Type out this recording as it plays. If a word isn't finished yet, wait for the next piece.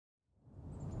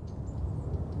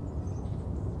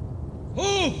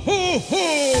Ho, ho,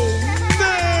 ho!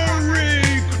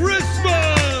 Merry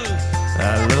Christmas!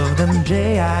 I love them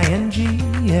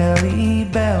Jingle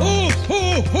bells. Ho,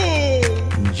 ho, ho!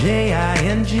 Jingle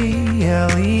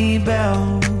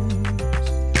bells.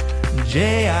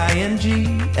 Jinglebells.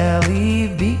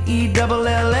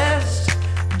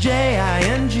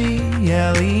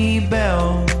 Jingle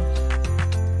bells.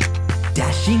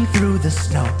 Dashing through the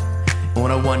snow on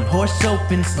a one-horse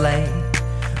open sleigh.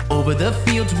 Over the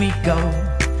fields we go,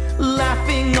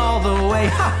 laughing all the way.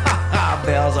 Ha ha ha!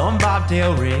 Bells on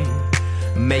bobtail ring,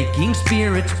 making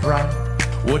spirits bright.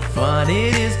 What fun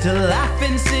it is to laugh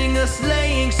and sing a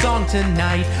sleighing song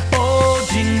tonight. Oh,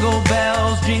 jingle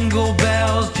bells,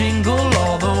 jingle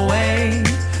all the way.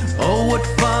 Oh, what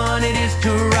fun it is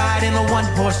to ride in a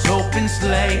one-horse open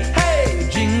sleigh. Hey!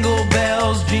 Jingle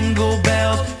bells, jingle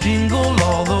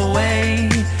all the way.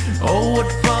 Oh,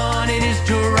 what fun it is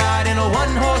to ride in a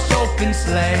one-horse open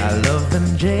sleigh. I love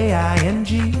them Jingle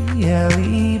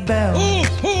bells. Ho,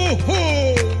 ho,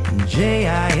 ho! Jingle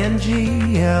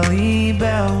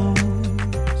bells.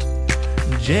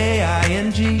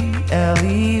 Jinglebells. Jingle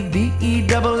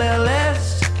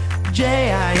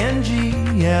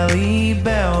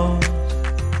bells.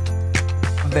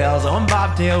 Bells on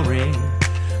bobtail ring,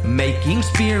 making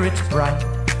spirits bright.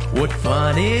 What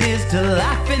fun it is to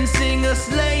laugh and sing a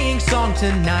sleighing song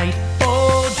tonight.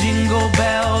 Oh, jingle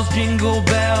bells,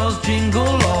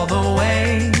 jingle all the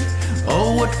way.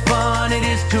 Oh, what fun it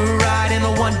is to ride in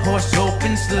a one-horse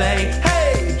open sleigh.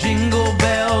 Hey! Jingle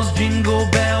bells, jingle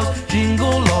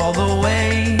all the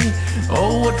way.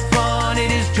 Oh, what fun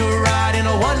it is to ride in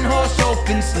a one-horse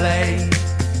open sleigh.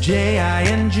 Jinglebells,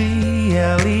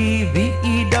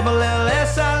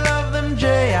 I love them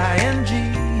Jingle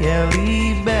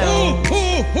bells. Ho,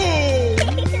 ho, ho!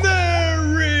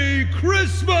 Merry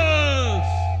Christmas!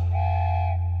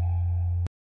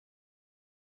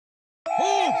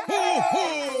 Ho, ho, ho!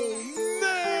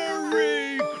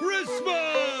 Merry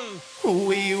Christmas!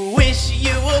 We wish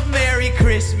you a Merry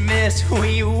Christmas.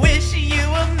 We wish you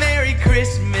a Merry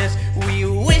Christmas. We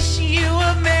wish you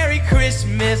a Merry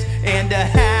Christmas and a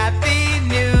Happy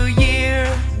New Year.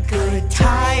 Good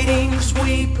tidings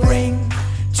we bring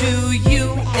to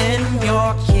you and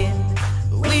your kin.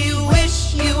 We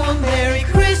wish you a Merry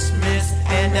Christmas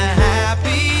and a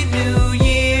Happy New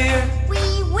Year.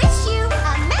 We wish you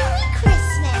a Merry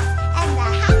Christmas and a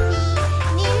Happy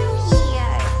New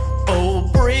Year. Oh,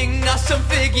 bring us some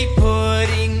figgy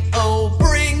pudding. Oh,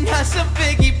 bring us some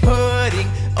figgy pudding.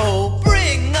 Oh,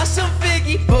 bring us some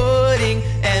figgy pudding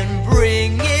and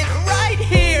bring it right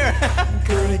here.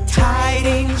 Good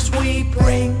tidings we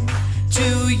bring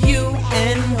to you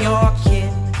and your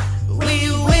kin. We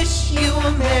wish you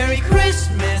a Merry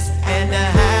Christmas and a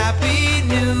Happy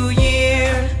New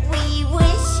Year. We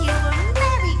wish you a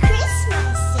Merry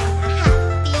Christmas and a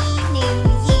Happy New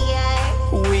Year.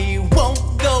 We won't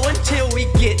go until we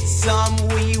get some.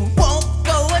 We won't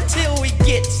go until we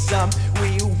get some.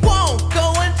 We won't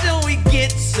go until we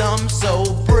get some. So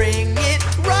bring it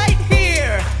right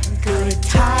here. Good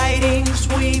tidings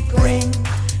we bring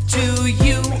to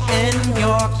you and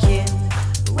your kin.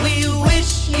 We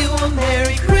wish you a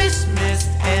Merry Christmas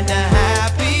and a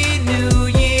Happy New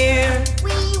Year.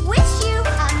 We wish you a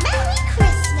Merry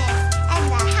Christmas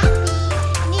and a Happy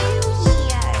New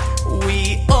Year. We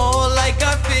all like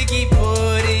our figgy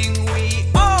pudding. We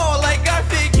all like our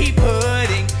figgy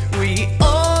pudding. We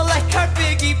all like our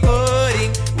figgy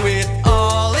pudding with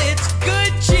all its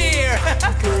good cheer.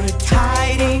 Good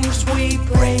tidings we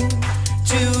bring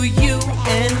to you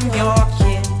and your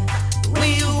kin.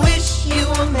 We wish you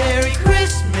a Merry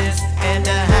Christmas and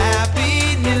a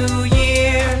Happy New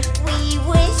Year. We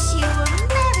wish you a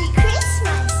Merry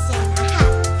Christmas and a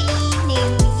Happy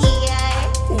New Year.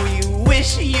 We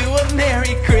wish you a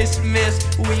Merry Christmas.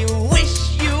 We wish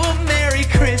you a Merry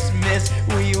Christmas.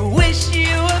 We wish you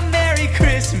a Merry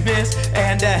Christmas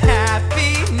and a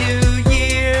Happy New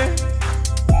Year.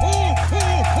 Ho,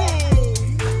 ho, ho!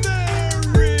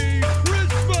 Merry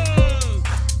Christmas!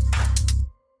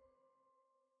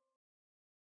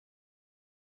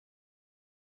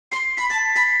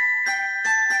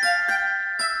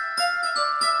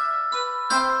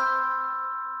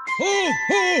 Ho,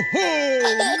 ho, ho!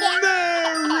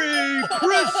 Merry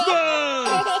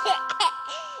Christmas!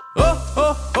 Oh, ho,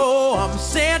 ho, I'm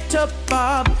Santa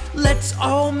Bob. Let's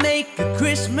all make a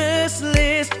Christmas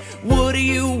list. What do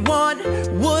you want?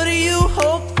 What do you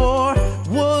hope for?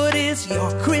 What is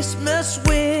your Christmas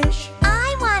wish?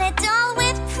 I want a doll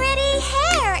with pretty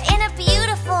hair in a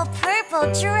beautiful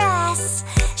purple dress.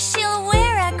 She'll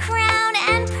wear a crown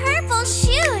and purple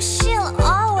shoes. She'll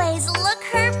always look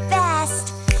her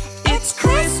best. It's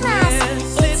Christmas!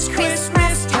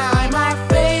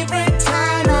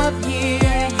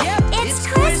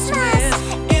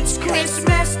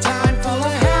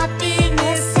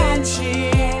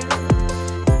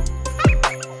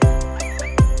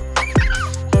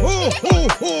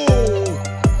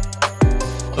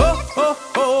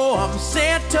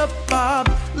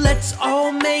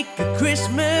 make a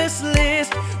Christmas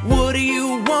list. What do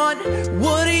you want?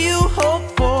 What do you hope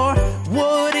for?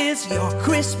 What is your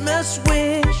Christmas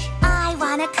wish? I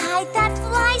want a kite that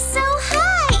flies so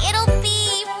high. It'll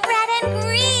be red and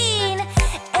green.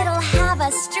 It'll have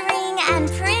a string and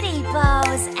pretty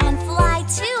bows and fly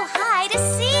too high to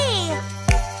see.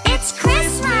 It's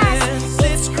Christmas!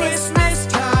 It's Christmas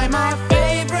time, our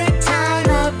favorite time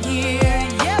of year.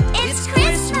 Yep, It's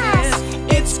Christmas!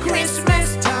 It's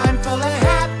Christmas time, full of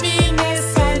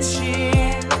happiness and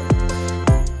cheer.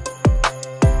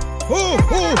 Ho,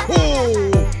 ho, ho!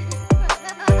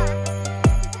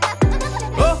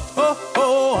 Ho, ho, ho,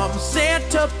 I'm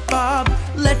Santa Bob.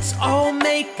 Let's all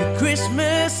make a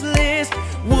Christmas list.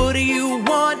 What do you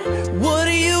want? What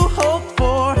do you hope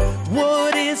for?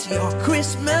 What is your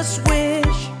Christmas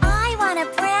wish? I want a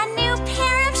brand new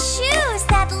pair of shoes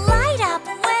that light up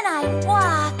when I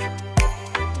walk.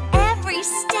 Every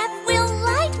step will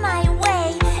light my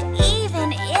way,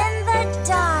 even in the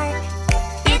dark.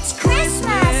 It's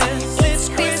Christmas! It's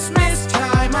Christmas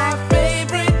time, our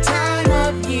favorite time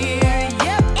of year.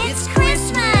 Yep, It's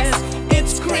Christmas!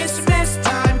 It's Christmas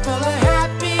time, full of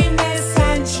happiness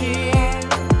and cheer.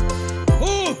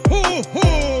 Ho, ho, ho!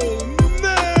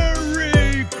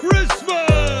 Merry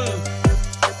Christmas!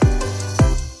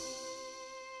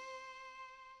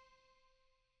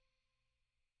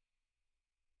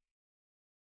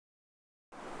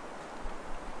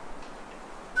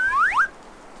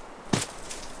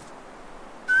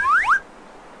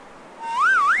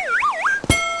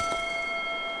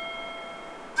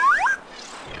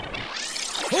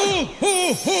 Ho,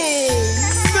 ho, ho!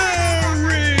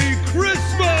 Merry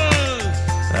Christmas!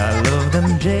 I love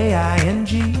them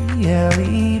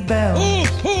Jingle bells. Ho,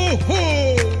 ho, ho!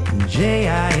 Jingle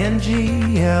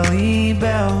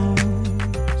bells.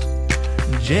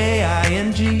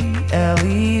 Jinglebells.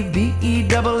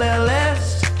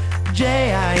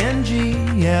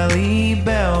 Jingle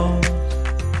bells.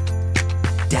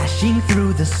 Dashing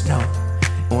through the snow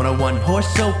on a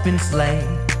one-horse open sleigh.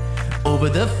 Over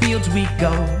the fields we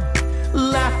go,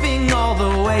 laughing all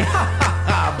the way. Ha ha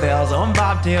ha, bells on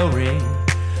bobtail ring,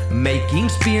 making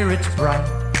spirits bright.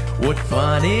 What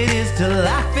fun it is to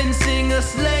laugh and sing a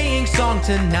sleighing song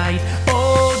tonight.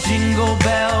 Oh, jingle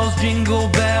bells, jingle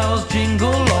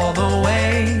all the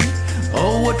way.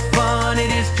 Oh, what fun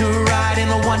it is to ride in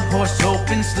a one-horse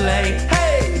open sleigh.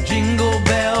 Hey, jingle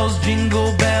bells,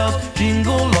 jingle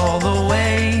all the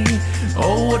way.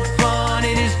 Oh, what fun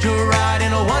it is to ride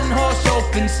in a one-horse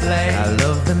open sleigh. I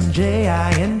love them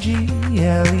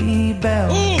Jingle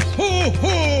bells. Ho, ho,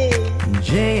 ho!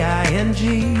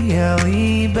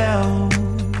 Jingle bells.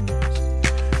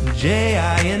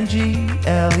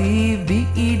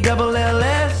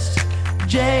 Jinglebells.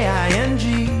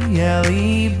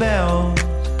 Jingle bells.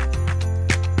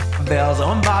 Bells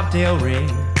on bobtail ring,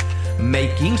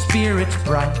 making spirits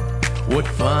bright. What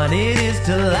fun it is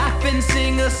to laugh and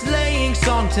sing a sleighing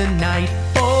song tonight.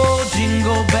 Oh,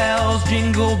 jingle bells,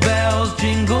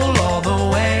 jingle all the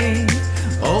way.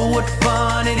 Oh, what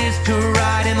fun it is to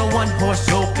ride in a one-horse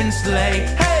open sleigh.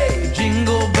 Hey,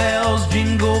 jingle bells,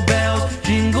 jingle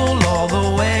all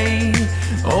the way.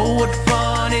 Oh, what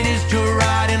fun it is to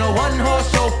ride in a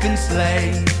one-horse open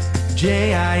sleigh.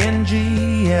 Jinglebells,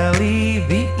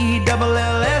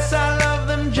 I love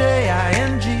them Jingle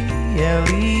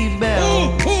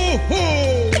bells. Ho, ho, ho!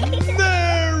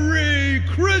 Merry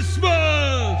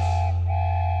Christmas!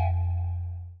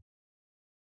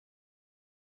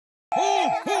 Ho,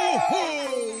 ho, ho!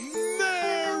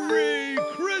 Merry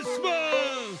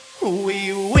Christmas!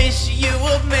 We wish you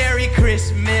a Merry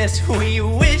Christmas. We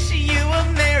wish you a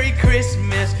Merry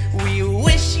Christmas. We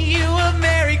wish you a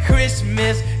Merry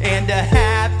Christmas and a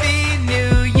Happy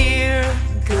New Year.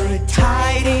 Good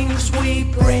tidings we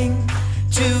bring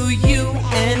to you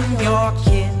and your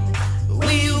kin.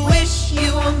 We wish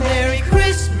you a Merry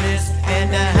Christmas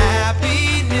and a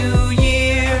Happy New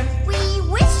Year. We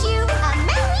wish you a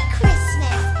Merry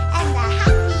Christmas and a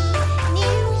Happy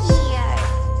New Year.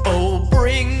 Oh,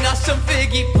 bring us some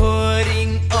figgy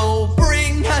pudding. Oh,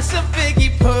 bring us some figgy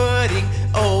pudding.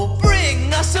 Oh,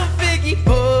 bring us some figgy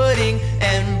pudding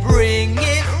and bring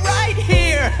it right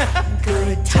here.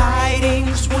 Good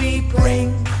tidings we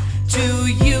bring to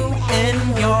you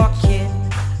and your kin.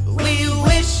 We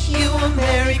wish you a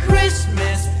Merry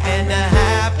Christmas and a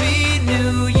Happy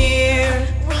New Year.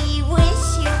 We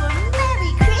wish you a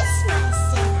Merry Christmas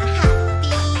and a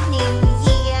Happy New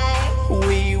Year.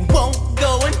 We won't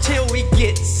go until we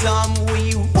get some.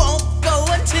 We won't go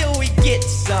until we get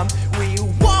some. We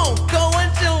won't go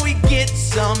until we get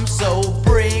some. So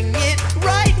bring it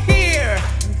right here.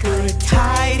 Good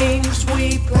tidings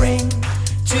we bring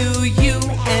to you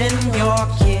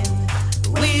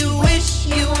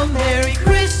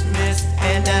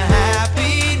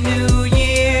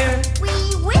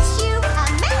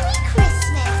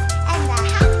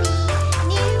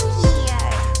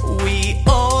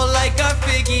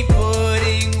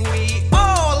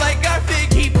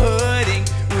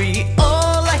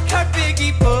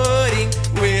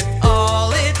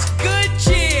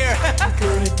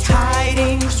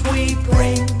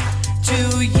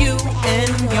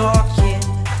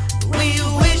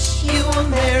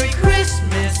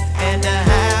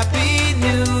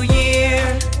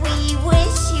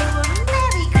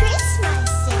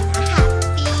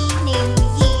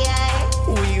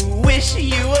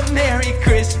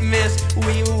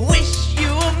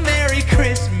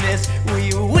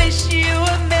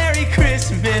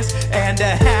Christmas and a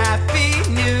Happy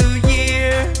New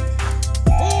Year.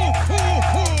 Ho, ho,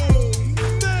 ho!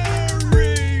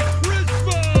 Merry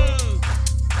Christmas!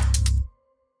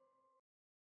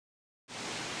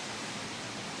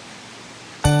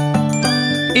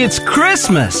 It's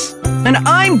Christmas, and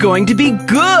I'm going to be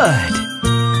good.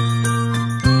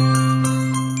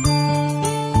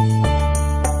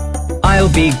 I'll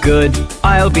be good,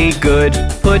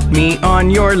 put me on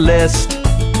your list.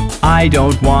 I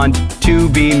don't want to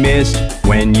be missed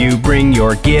when you bring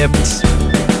your gifts.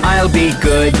 I'll be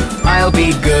good,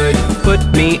 put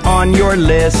me on your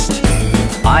list.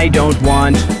 I don't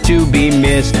want to be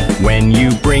missed when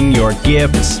you bring your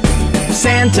gifts.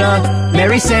 Santa,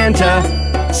 Merry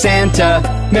Santa,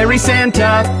 Santa, Merry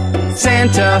Santa,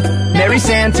 Santa, Merry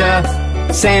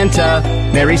Santa, Santa,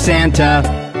 Merry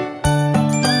Santa.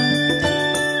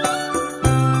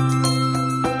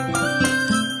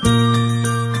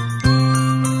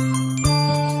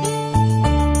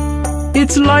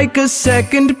 It's like a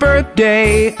second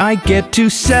birthday I get to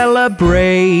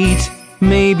celebrate.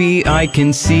 Maybe I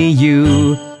can see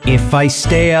you if I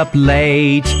stay up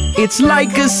late. It's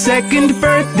like a second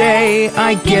birthday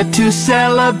I get to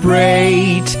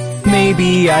celebrate.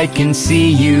 Maybe I can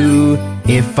see you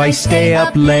if I stay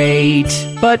up late.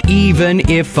 But even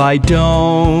if I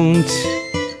don't,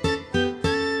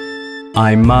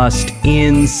 I must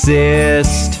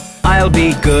insist. I'll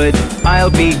be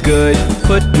good,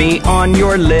 put me on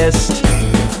your list.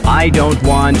 I don't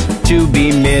want to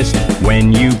be missed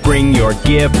when you bring your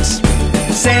gifts.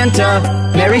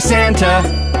 Santa, Merry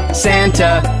Santa,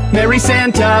 Santa, Merry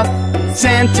Santa,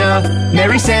 Santa,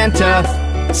 Merry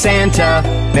Santa, Santa,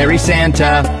 Merry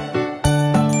Santa.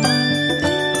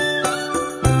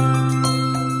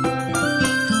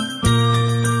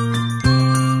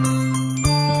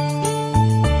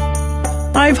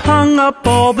 I've hung up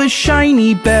all the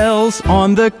shiny bells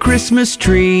on the Christmas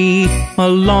tree,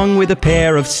 along with a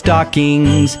pair of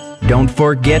stockings, don't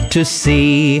forget to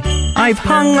see. I've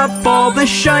hung up all the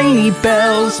shiny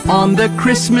bells on the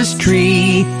Christmas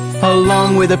tree,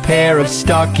 along with a pair of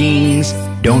stockings,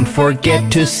 don't forget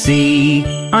to see.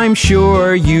 I'm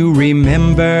sure you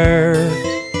remember,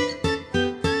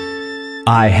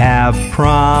 I have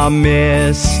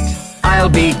promised. I'll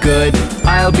be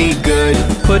good,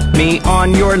 put me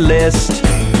on your list.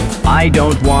 I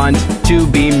don't want to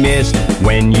be missed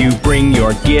when you bring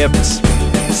your gifts.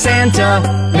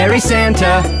 Santa, Merry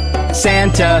Santa,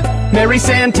 Santa, Merry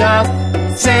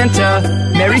Santa,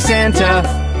 Santa, Merry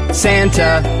Santa,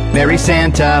 Santa, Merry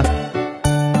Santa.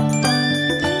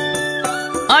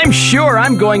 I'm sure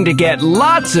I'm going to get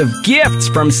lots of gifts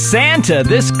from Santa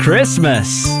this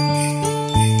Christmas.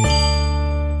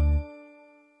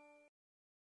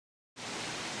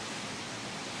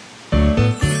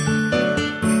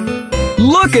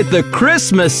 Look at the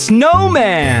Christmas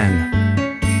snowman!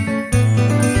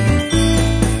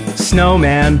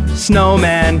 Snowman,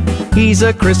 snowman, he's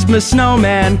a Christmas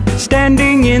snowman.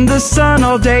 Standing in the sun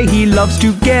all day, he loves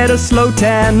to get a slow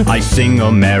tan. I sing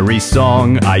a merry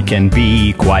song, I can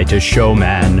be quite a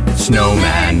showman.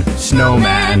 Snowman,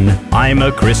 snowman, I'm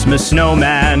a Christmas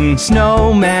snowman.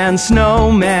 Snowman,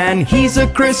 snowman, he's a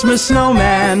Christmas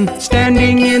snowman.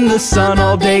 Standing in the sun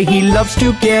all day, he loves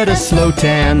to get a slow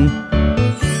tan.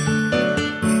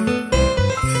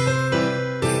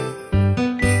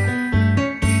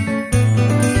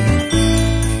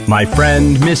 My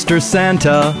friend Mr.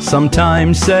 Santa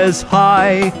sometimes says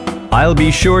hi. I'll be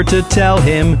sure to tell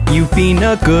him you've been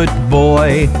a good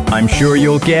boy. I'm sure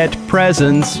you'll get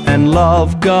presents and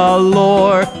love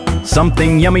galore,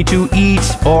 something yummy to eat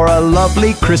or a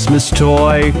lovely Christmas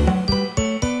toy.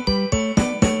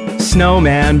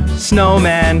 Snowman,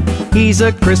 snowman, he's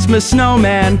a Christmas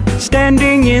snowman.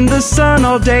 Standing in the sun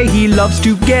all day, he loves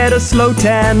to get a slow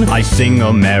tan. I sing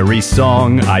a merry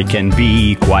song, I can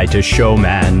be quite a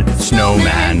showman.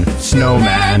 Snowman,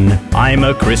 snowman, I'm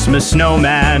a Christmas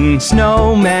snowman.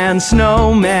 Snowman,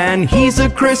 snowman, he's a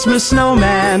Christmas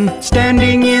snowman.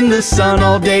 Standing in the sun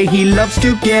all day, he loves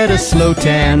to get a slow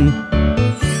tan.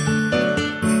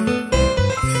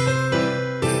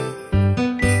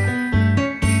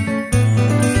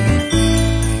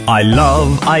 I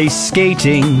love ice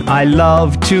skating, I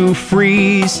love to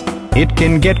freeze. It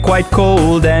can get quite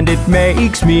cold and it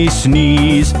makes me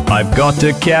sneeze. I've got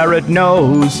a carrot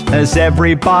nose, as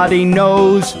everybody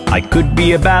knows. I could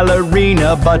be a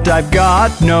ballerina, but I've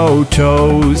got no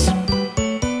toes.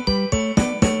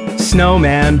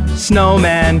 snowman,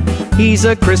 snowman. He's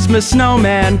a Christmas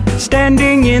snowman.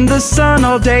 Standing in the sun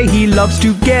all day, he loves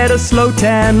to get a slow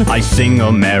tan. I sing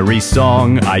a merry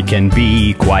song, I can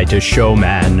be quite a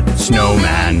showman.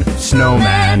 Snowman,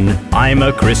 snowman, I'm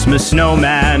a Christmas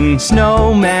snowman.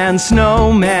 Snowman,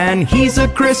 snowman, he's a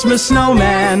Christmas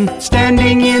snowman.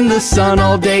 Standing in the sun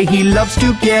all day, he loves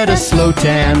to get a slow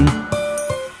tan.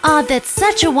 Aw, that's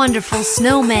such a wonderful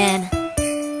snowman.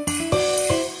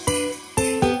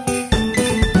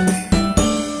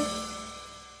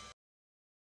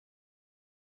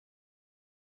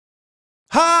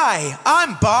 Hi,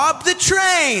 I'm Bob the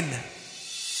Train.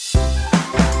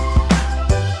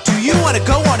 Do you want to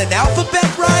go on an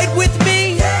alphabet ride with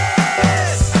me?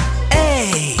 Yes!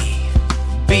 A,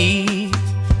 B,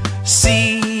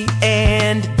 C,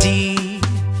 and D,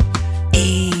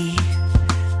 E,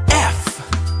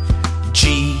 F,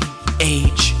 G,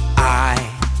 H, I,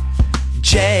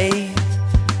 J,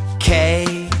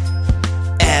 K,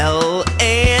 L,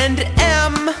 and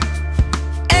M,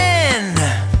 N,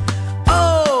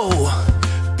 O,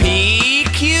 P,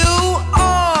 Q,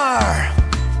 R,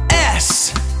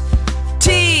 S,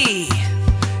 T,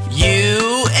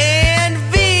 U, and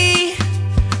V,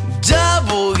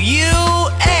 W,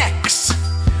 X,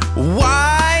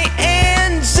 Y,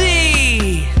 and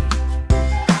Z.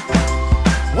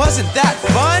 Wasn't that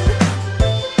fun?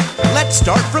 Let's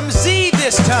start from Z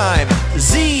this time.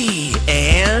 Z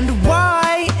and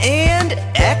Y and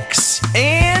X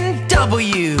and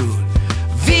W,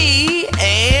 V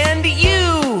and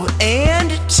U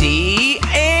and T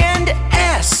and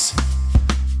S,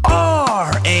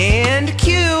 R and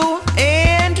Q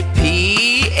and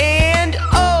P and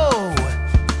O,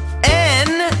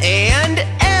 N and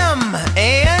M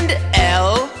and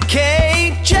L,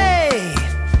 K, J,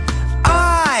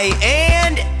 I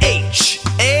and H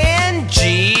and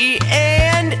G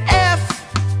and F,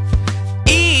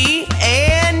 E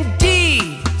and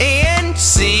D and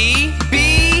C,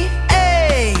 B,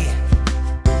 A.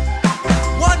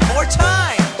 One more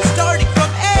time, starting from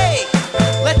A.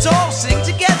 Let's all sing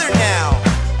together now.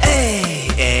 A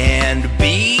and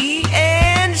B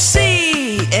and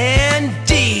C and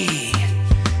D,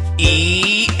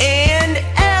 E and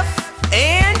F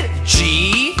and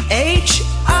G, H,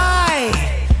 I,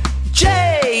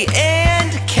 J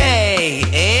and K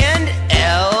and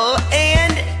L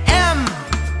and M,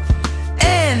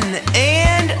 N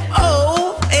and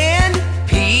O and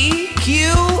P,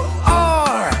 Q,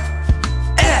 R,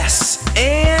 S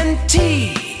and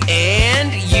T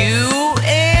and U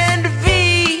and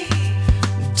V,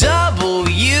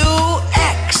 W,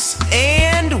 X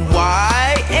and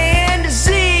Y and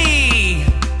Z.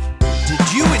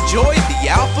 Did you enjoy the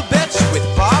alphabets with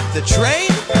Bob the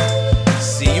Train?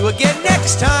 See you again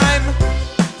next time.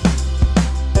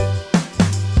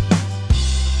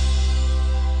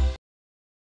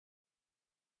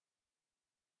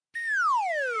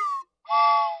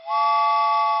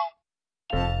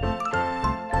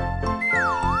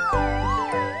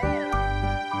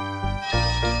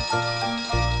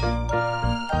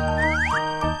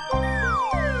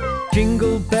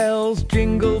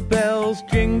 Jingle bells,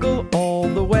 jingle all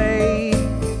the way.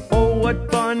 Oh, what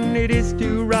fun it is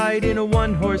to ride in a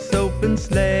one-horse open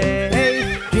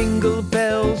sleigh. Jingle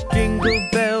bells,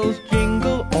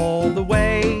 jingle all the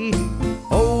way.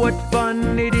 Oh, what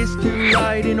fun it is to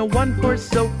ride in a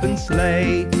one-horse open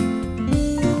sleigh.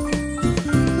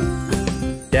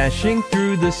 Dashing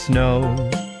through the snow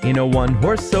in a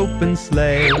one-horse open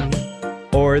sleigh.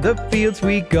 O'er the fields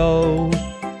we go,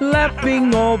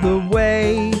 laughing all the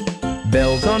way.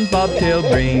 Bells on bobtail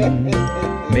ring,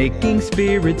 making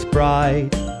spirits bright.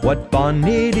 What fun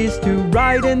it is to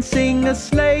ride and sing a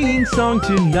sleighing song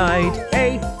tonight.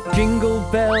 Hey, jingle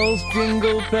bells,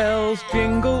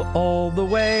 jingle all the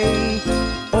way.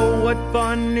 Oh, what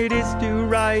fun it is to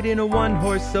ride in a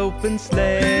one-horse open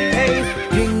sleigh. Hey,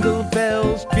 jingle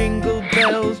bells, jingle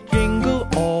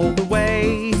all the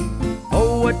way.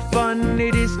 Oh, what fun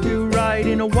it is to ride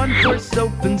in a one-horse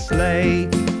open sleigh.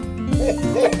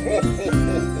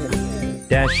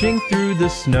 Dashing through the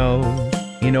snow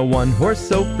in a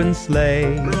one-horse open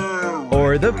sleigh.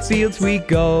 O'er the fields we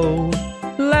go,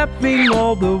 laughing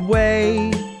all the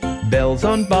way. Bells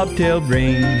on bobtail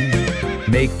ring,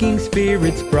 making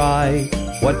spirits bright.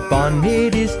 What fun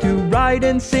it is to ride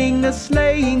and sing a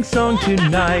sleighing song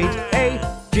tonight. Hey,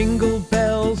 jingle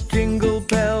bells,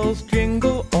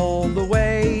 jingle all the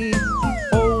way.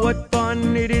 Oh, what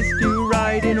fun it is to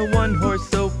ride in a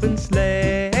one-horse open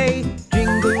sleigh.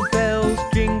 Jingle bells,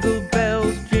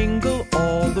 jingle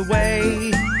all the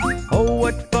way. Oh,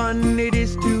 what fun it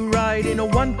is to ride in a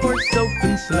one-horse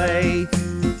open sleigh.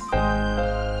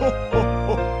 Ho, ho,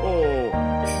 ho, ho.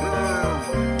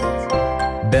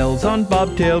 bells on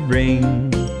bobtail ring,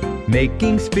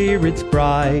 making spirits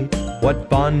bright. What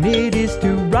fun it is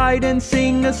to ride and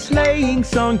sing a sleighing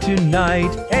song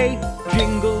tonight. Hey,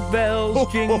 jingle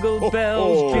bells, jingle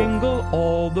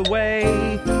all the way.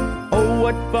 Oh,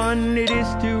 what fun it is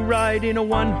to ride in a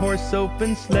one-horse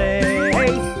open sleigh.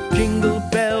 Hey, jingle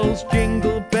bells,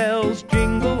 jingle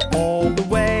all the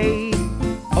way.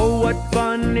 Oh, what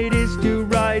fun it is to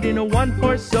ride in a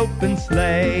one-horse open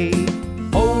sleigh.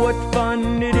 Oh, what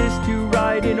fun it is to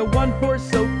ride in a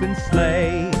one-horse open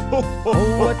sleigh. Oh,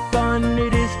 what fun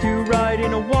it is to ride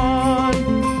in a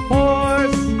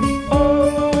one-horse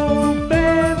open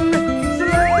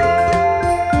sleigh.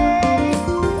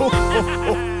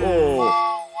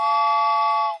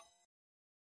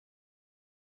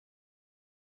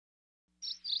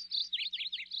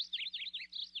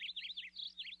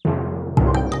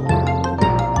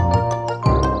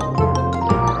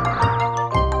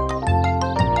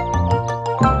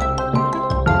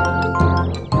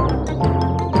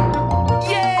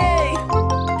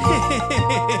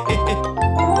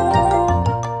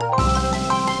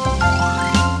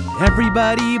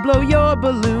 Everybody blow your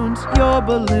balloons, your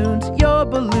balloons, your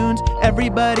balloons.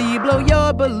 Everybody blow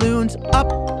your balloons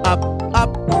up, up,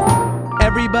 up.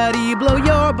 Everybody blow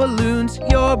your balloons,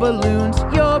 your balloons,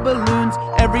 your balloons.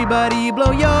 Everybody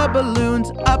blow your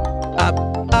balloons up, up,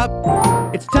 up.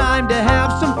 It's time to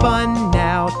have some fun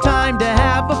now. Time to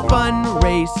have a fun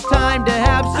race. Time to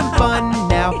have some fun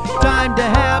now. Time to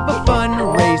have a fun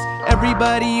race.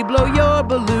 Everybody blow your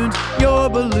balloons, your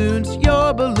balloons,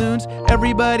 your balloons.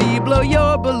 Everybody blow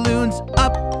your balloons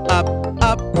up, up,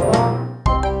 up.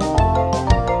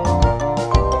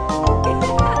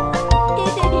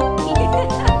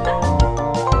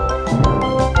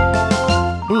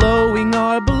 Blowing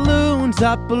our balloons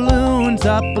up, balloons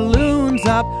up, balloons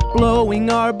up. Blowing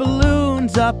our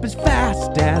balloons up as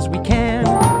fast as we can.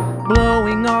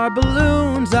 Blowing our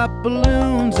balloons up,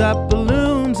 balloons up,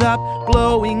 balloons up.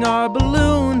 Blowing our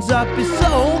balloons up is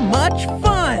so much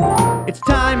fun. It's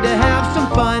time to have some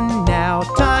fun now.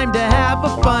 Time to have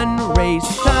a fun race.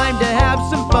 Time to have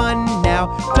some fun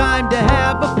now. Time to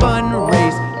have a fun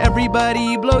race.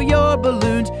 Everybody blow your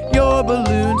balloons, your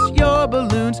balloons, your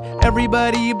balloons.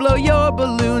 Everybody blow your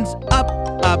balloons up,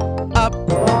 up, up.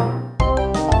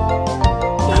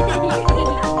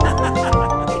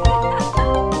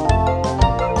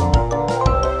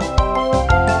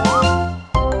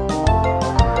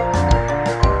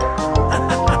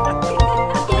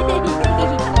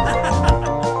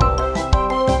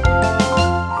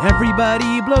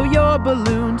 Everybody blow your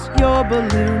balloons, your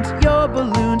balloons, your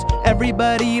balloons.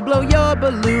 Everybody blow your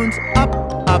balloons up,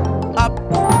 up, up.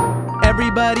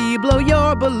 Everybody blow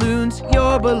your balloons,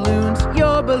 your balloons,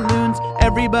 your balloons.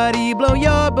 Everybody blow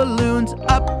your balloons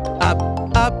up, up,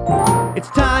 up. It's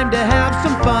time to have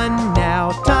some fun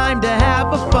now. Time to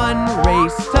have a fun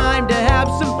race. Time to have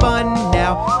some fun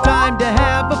now. Time to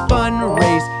have a fun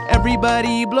race.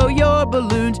 Everybody blow your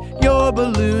balloons, your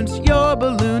balloons, your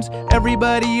balloons.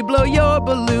 Everybody blow your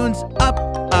balloons up,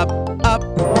 up, up.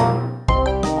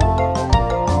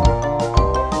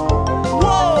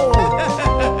 Whoa!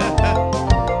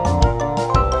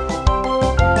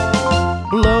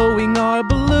 Blowing our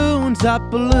balloons up,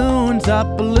 balloons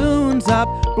up, balloons up.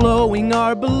 Blowing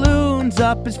our balloons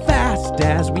up as fast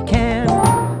as we can.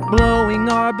 Blowing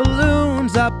our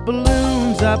balloons up,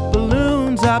 balloons up,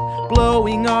 balloons up.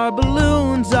 Blowing our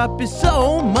balloons up is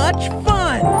so much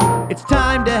fun. It's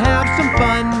time to have some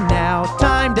fun now.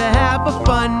 Time to have a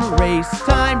fun race.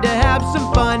 Time to have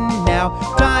some fun now.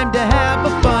 Time to have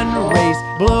a fun race.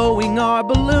 Blowing our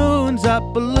balloons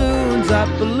up, balloons up,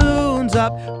 balloons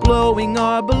up. Blowing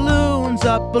our balloons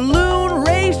up, balloon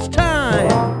race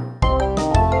time.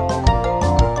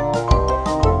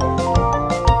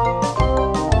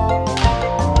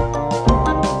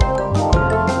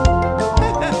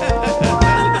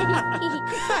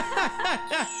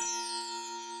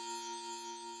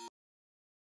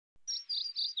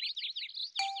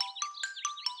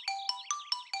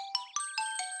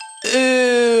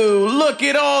 Ooh, look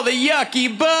at all the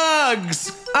yucky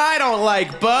bugs! I don't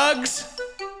like bugs!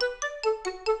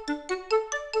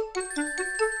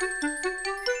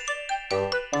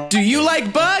 Do you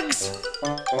like bugs?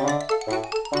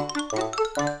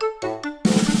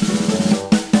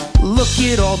 Look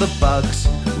at all the bugs,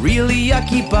 really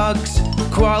yucky bugs,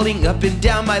 crawling up and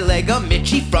down my leg. I'm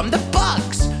itchy from the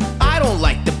bugs. I don't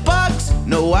like the bugs,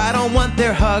 no, I don't want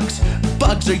their hugs.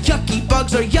 Bugs are yucky,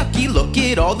 bugs are yucky, look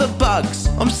at all the bugs.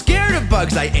 I'm scared of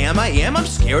bugs, I am, I'm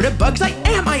scared of bugs, I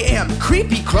am.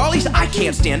 Creepy crawlies, I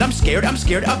can't stand, I'm scared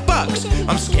of bugs.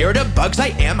 I'm scared of bugs, I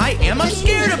am, I'm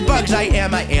scared of bugs, I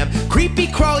am. Creepy Creepy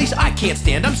crawlies I can't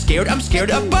stand. I'm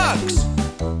scared of bugs.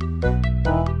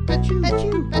 Achoo,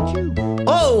 achoo, achoo.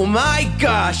 Oh my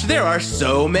gosh, there are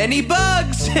so many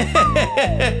bugs.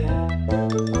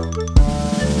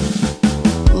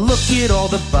 Look at all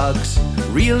the bugs,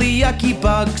 really yucky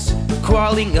bugs,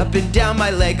 crawling up and down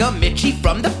my leg. I'm itchy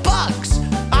from the bugs.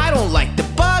 I don't like the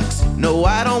bugs, no,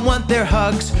 I don't want their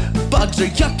hugs. Bugs are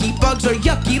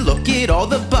yucky, look at all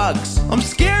the bugs. I'm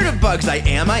scared of bugs, I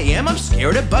am. I'm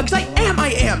scared of bugs, I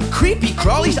am. Creepy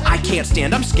crawlies I can't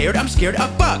stand. I'm scared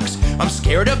of bugs. I'm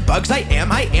scared of bugs, I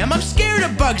am. I'm scared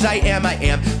of bugs, I am.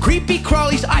 Creepy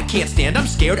crawlies I can't stand. I'm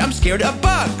scared of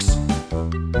bugs.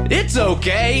 It's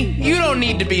okay, you don't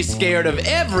need to be scared of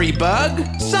every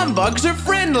bug. Some bugs are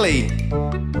friendly.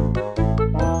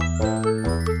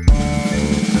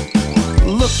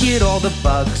 Look at all the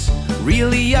bugs,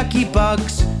 really yucky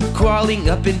bugs, crawling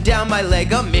up and down my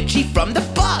leg. I'm itchy from the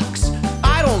bugs.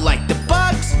 I don't like the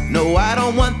bugs, no, I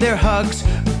don't want their hugs.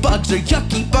 Bugs are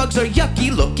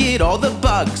yucky, look at all the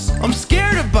bugs. I'm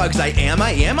scared of bugs, I am.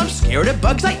 I'm scared of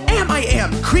bugs, I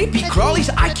am. Creepy crawlies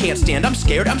I can't stand. I'm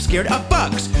scared of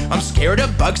bugs. I'm scared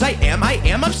of bugs, I am.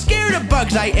 I'm scared of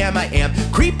bugs, I am.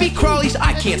 Creepy crawlies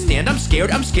I can't stand. I'm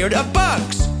scared of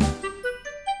bugs.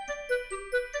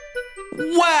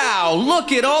 Wow,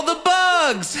 look at all the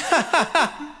bugs!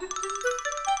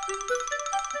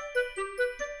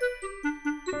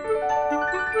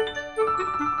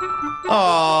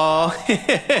 Aww.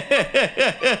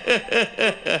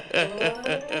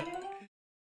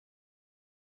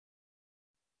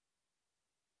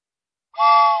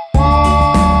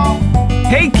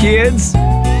 Hey kids,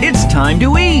 it's time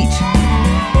to eat.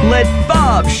 Let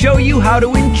Bob show you how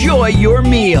to enjoy your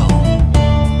meal.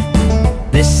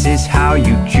 This is how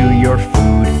you chew your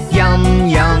food. Yum,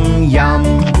 yum, yum.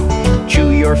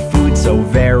 Chew your food so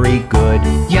very good.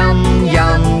 Yum,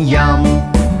 yum, yum.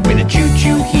 With a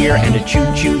choo-choo here and a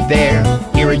choo-choo there.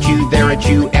 Here a chew, there a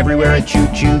chew, everywhere a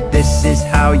choo-choo. This is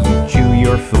how you chew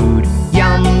your food.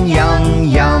 Yum, yum,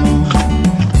 yum.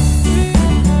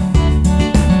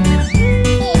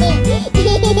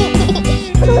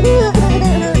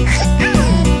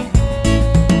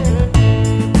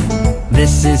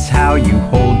 This is how you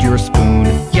hold your spoon.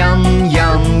 Yum,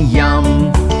 yum,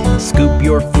 yum. Scoop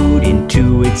your food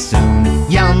into it soon.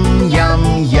 Yum,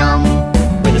 yum, yum.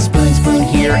 With a spoon, spoon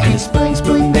here and a spoon,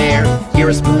 spoon there. Here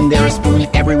a spoon, there a spoon,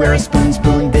 everywhere a spoon,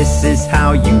 spoon. This is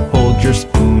how you hold your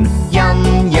spoon.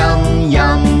 Yum, yum,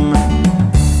 yum.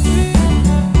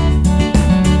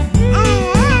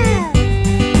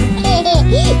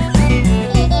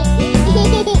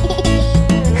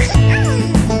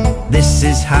 This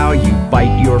is how you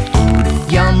bite your food.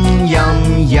 Yum,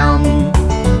 yum, yum.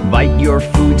 Bite your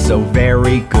food so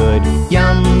very good.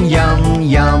 Yum, yum,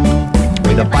 yum.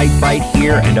 With a bite, bite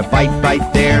here and a bite,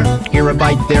 bite there. Here a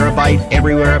bite, there a bite,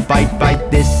 everywhere a bite,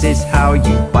 bite. This is how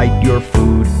you bite your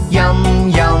food. Yum,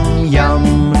 yum,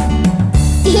 yum.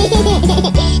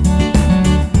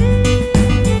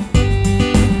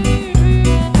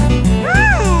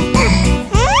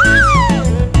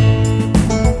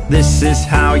 This is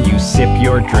how you sip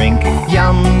your drink.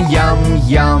 Yum, yum,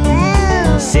 yum.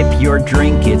 Sip your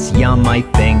drink, it's yum, I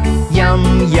think.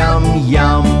 Yum, yum,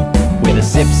 yum. With a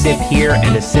sip, sip here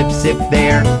and a sip, sip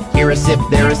there. Here a sip,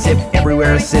 there a sip,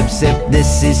 everywhere a sip, sip.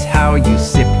 This is how you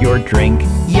sip your drink.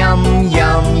 Yum,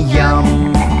 yum,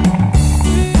 yum.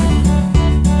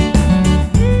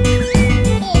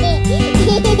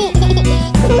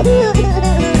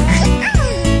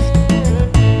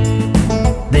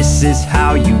 This is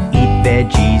how you eat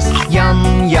veggies.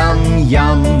 Yum, yum,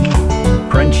 yum.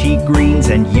 Crunchy greens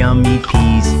and yummy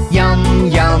peas. Yum,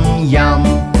 yum, yum.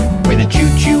 With a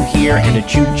choo-choo here and a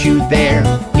choo-choo there.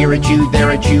 Here a chew,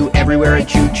 there a chew, everywhere a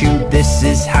choo-choo. This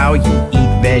is how you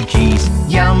eat veggies.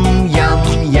 Yum, yum,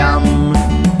 yum.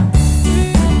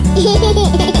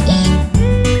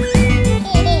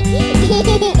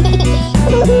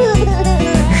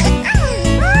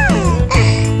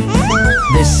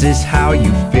 This is how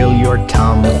you fill your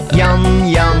tum. Yum,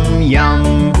 yum,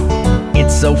 yum.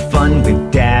 It's so fun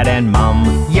with Dad and Mum.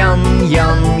 Yum,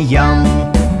 yum, yum.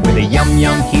 With a yum,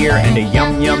 yum here and a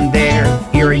yum, yum there.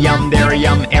 Here a yum, there a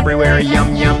yum, everywhere a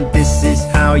yum, yum. This is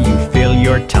how you fill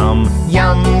your tum.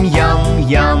 Yum, yum,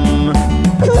 yum.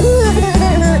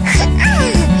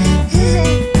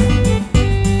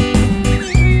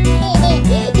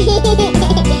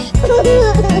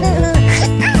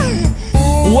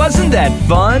 Wasn't that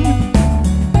fun?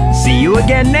 See you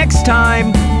again next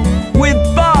time with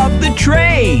Bob the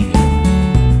Train.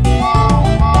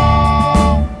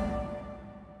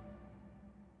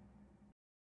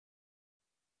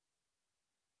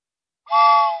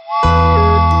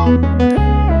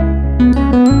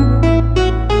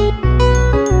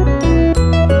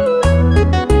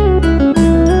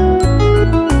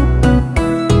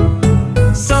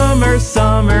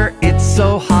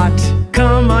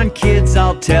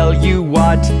 you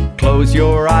what. Close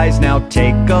your eyes, now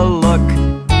take a look.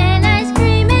 An ice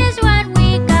cream is what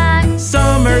we got.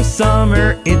 Summer,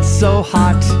 summer, it's so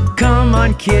hot. Come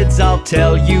on kids, I'll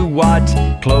tell you what.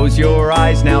 Close your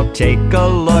eyes, now take a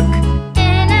look.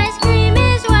 An ice cream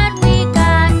is what we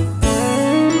got.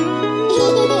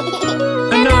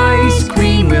 An ice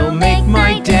cream will make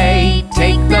my day.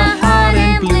 Take the hot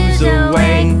and blues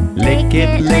away. Lick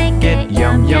it,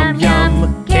 yum, yum,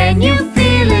 yum. Can you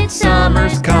feel it?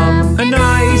 Summer's come. An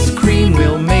ice cream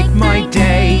will make my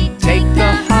day. Take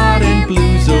the hot and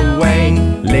blues away.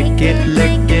 Lick it,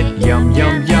 yum,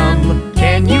 yum, yum.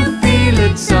 Can you feel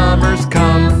it? Summer's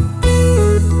come.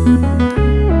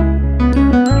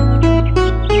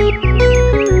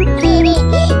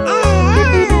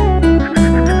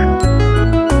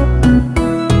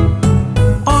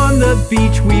 On the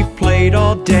beach we've played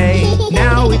all day.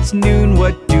 Now it's noon,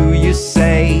 what do you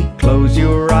say? Close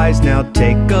your eyes, now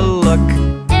take a look.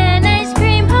 An ice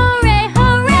cream, hooray,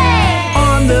 hooray!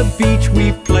 On the beach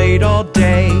we've played all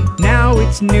day. Now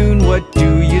it's noon, what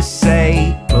do you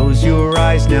say? Close your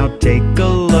eyes, now take a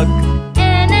look.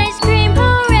 An ice cream,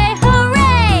 hooray,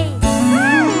 hooray!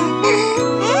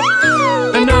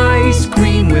 An ice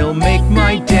cream will make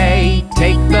my day.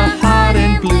 Take the hot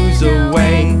and blues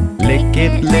away. Lick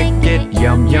it,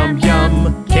 yum, yum,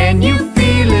 yum. Can you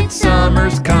feel it?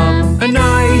 Summer's come. An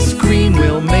ice cream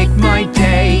will make my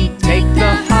day. Take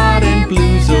the hot and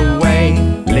blues away.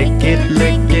 Lick it,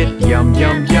 yum,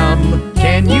 yum, yum.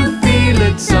 Can you feel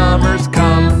it? Summer's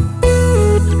come.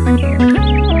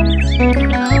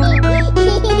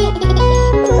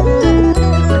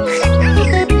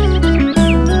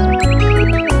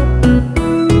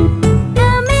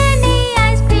 How many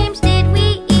ice creams did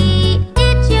we eat?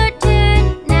 It's your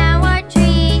turn, now our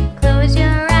treat. Close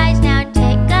your eyes, now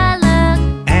take a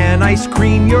look. An ice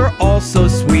cream, you're all so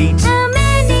sweet. How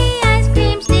many ice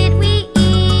creams did we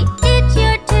eat? It's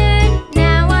your turn,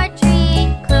 now our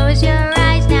treat. Close your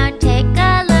eyes, now take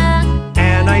a look.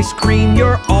 An ice cream,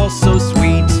 you're all so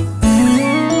sweet.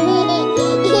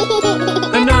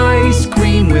 An ice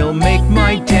cream will make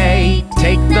my day.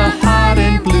 Take the hot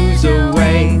and blues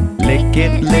away. Lick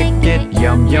it,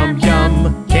 yum, yum,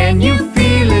 yum. Can you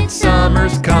feel it?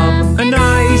 Summer's come. An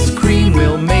ice cream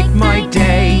will make my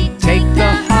day. Take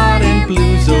the hot and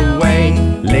blues away.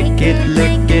 Lick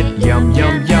it, yum,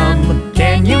 yum, yum.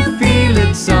 Can you feel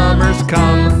it? Summer's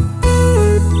come.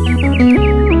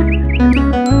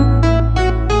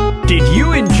 Did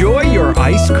you enjoy your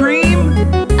ice cream?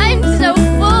 I'm so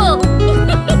full.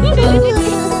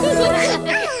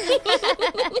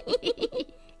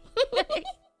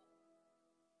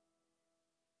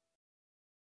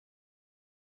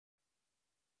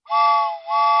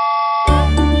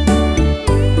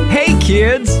 Hey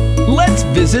kids, let's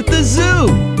visit the zoo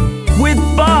with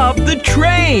Bob the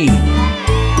Train.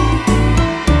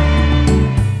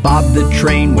 Bob the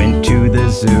Train went to the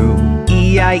zoo,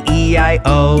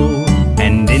 E-I-E-I-O.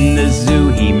 And in the zoo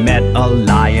he met a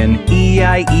lion,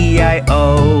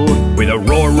 E-I-E-I-O. With a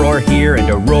roar, roar here and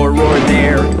a roar, roar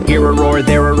there. Here a roar,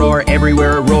 there a roar,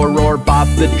 everywhere a roar, roar. Bob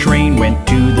the Train went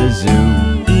to the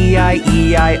zoo,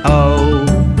 E-I-E-I-O.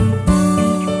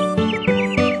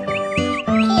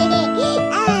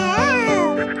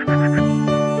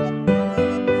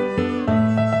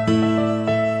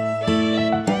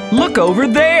 Look over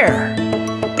there!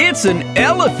 It's an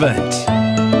elephant!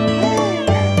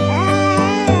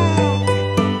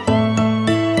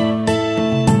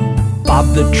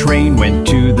 Bob the Train went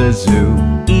to the zoo,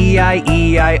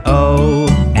 E-I-E-I-O.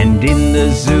 And in the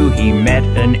zoo he met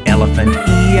an elephant,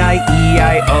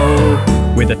 E-I-E-I-O.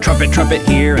 With a trumpet, trumpet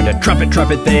here and a trumpet,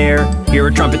 trumpet there. Here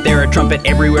a trumpet, there a trumpet,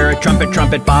 everywhere a trumpet,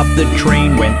 trumpet. Bob the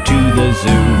Train went to the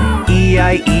zoo,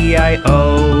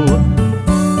 E-I-E-I-O.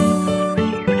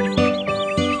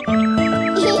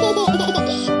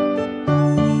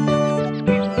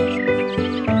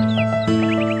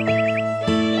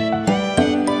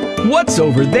 What's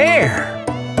over there?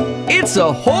 It's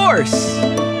a horse!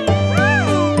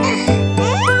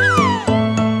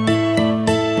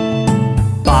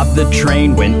 Bob the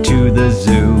Train went to the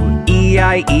zoo,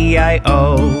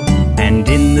 E-I-E-I-O. And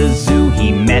in the zoo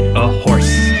he met a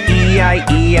horse,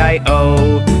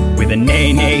 E-I-E-I-O. With a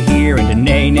neigh-neigh here and a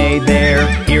neigh-neigh there.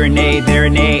 Here a neigh, there a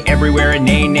neigh, everywhere a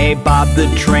neigh-neigh. Bob the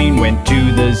Train went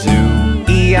to the zoo,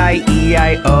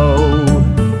 E-I-E-I-O.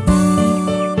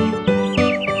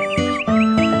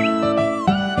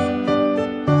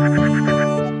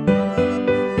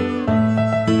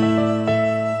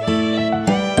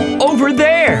 Over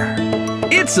there!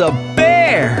 It's a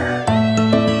bear!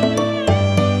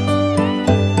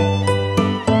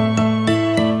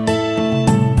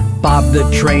 Bob the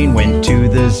train went to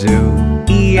the zoo,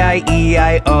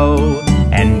 E-I-E-I-O.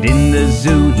 And in the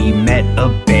zoo he met a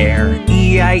bear,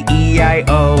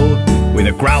 E-I-E-I-O. With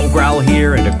a growl growl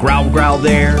here and a growl growl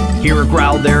there, here a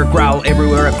growl, there a growl,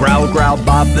 everywhere a growl growl.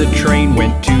 Bob the train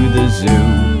went to the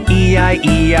zoo,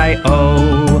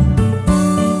 E-I-E-I-O.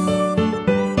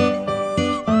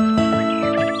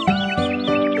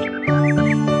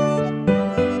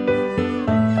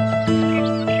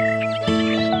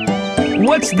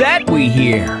 What's that we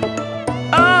hear?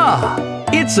 Ah,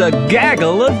 it's a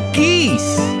gaggle of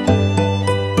geese.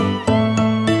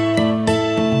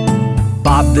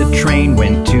 Bob the train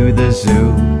went to the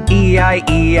zoo,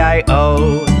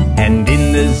 E-I-E-I-O. And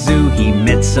in the zoo he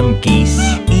met some geese,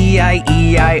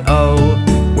 E-I-E-I-O.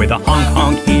 With a honk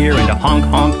honk here and a honk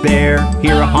honk there,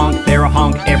 here a honk, there a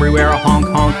honk, everywhere a honk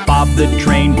honk. Bob the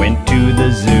train went to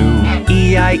the zoo,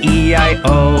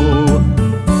 E-I-E-I-O.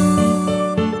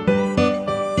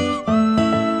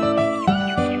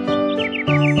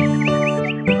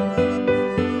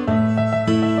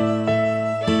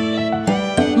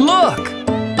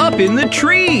 In the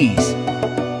trees,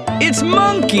 it's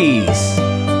monkeys.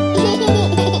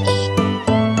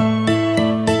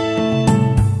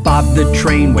 Bob the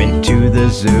train went to the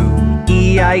zoo,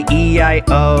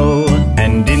 E-I-E-I-O.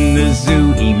 And in the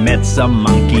zoo he met some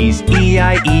monkeys,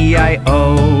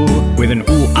 E-I-E-I-O. With an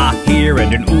ooh-ah here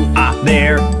and an ooh-ah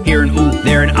there, here an ooh,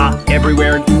 there an ah,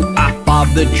 everywhere an ooh-ah. Bob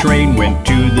the train went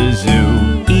to the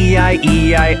zoo,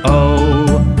 E-I-E-I-O.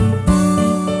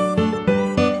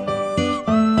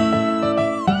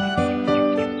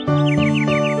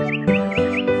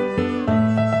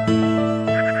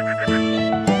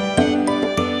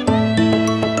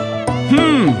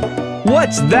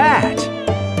 What's that?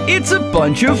 It's a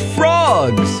bunch of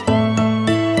frogs.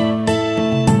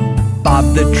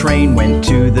 Bob the train went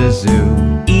to the zoo,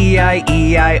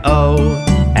 E-I-E-I-O.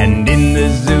 And in the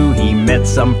zoo he met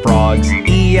some frogs,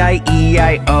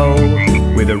 E-I-E-I-O.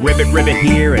 With a ribbit ribbit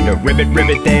here and a ribbit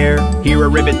ribbit there, here a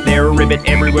ribbit, there a ribbit,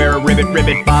 everywhere a ribbit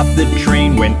ribbit. Bob the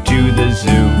train went to the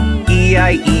zoo,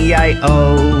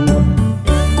 E-I-E-I-O.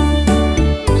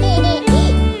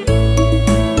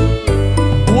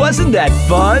 Wasn't that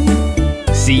fun?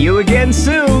 See you again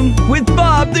soon with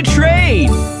Bob the Train!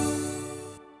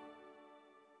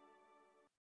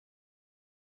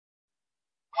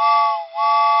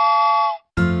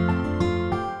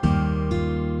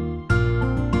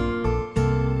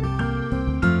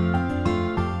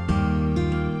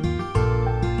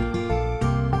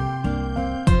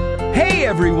 Hey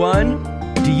everyone!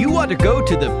 Do you want to go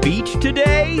to the beach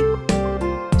today?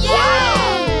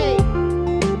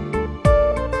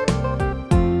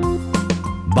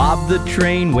 Bob the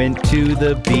train went to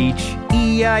the beach,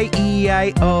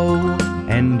 E-I-E-I-O.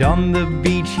 And on the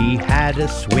beach he had a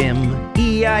swim,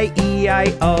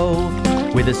 E-I-E-I-O.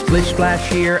 With a splish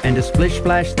splash here and a splish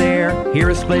splash there, here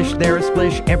a splish, there a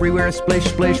splish, everywhere a splish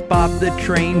splish. Bob the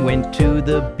train went to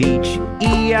the beach,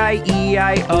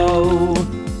 E-I-E-I-O.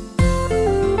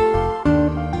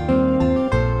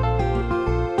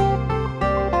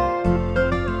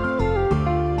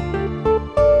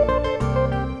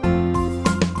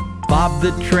 Bob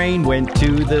the train went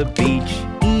to the beach,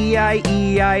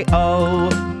 E-I-E-I-O.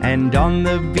 And on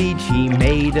the beach he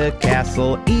made a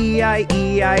castle,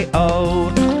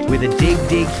 E-I-E-I-O. With a dig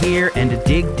dig here and a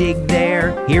dig dig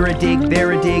there, here a dig,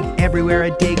 there a dig, everywhere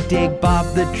a dig dig. Bob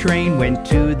the train went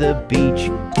to the beach,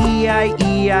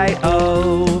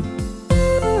 E-I-E-I-O.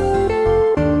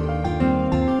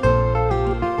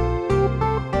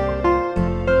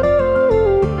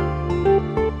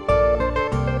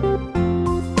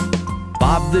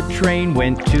 Bob the train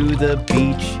went to the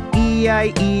beach,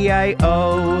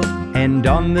 E-I-E-I-O. And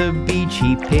on the beach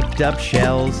he picked up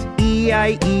shells,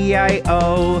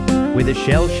 E-I-E-I-O. With a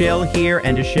shell shell here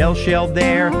and a shell shell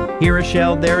there, here a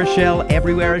shell, there a shell,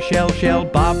 everywhere a shell shell.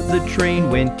 Bob the train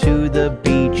went to the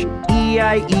beach,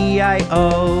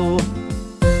 E-I-E-I-O.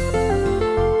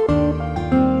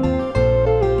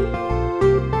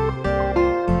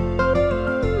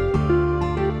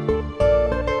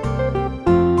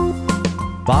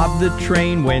 Bob the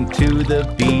train went to the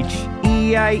beach,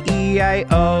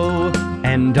 E-I-E-I-O.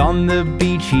 And on the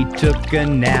beach he took a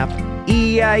nap,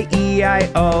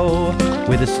 E-I-E-I-O.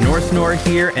 With a snore snore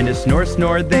here and a snore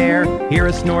snore there, here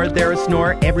a snore, there a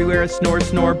snore, everywhere a snore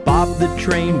snore. Bob the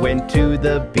train went to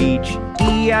the beach,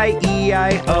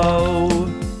 E-I-E-I-O.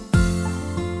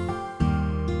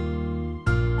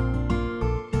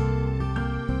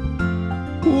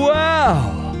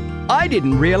 Wow! I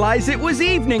didn't realize it was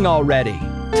evening already.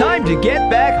 Time to get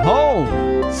back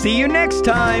home. See you next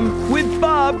time with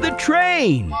Bob the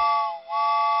Train.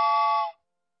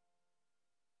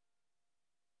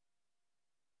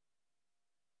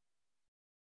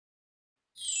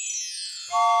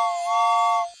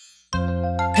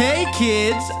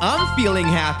 kids, I'm feeling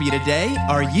happy today.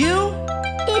 Are you?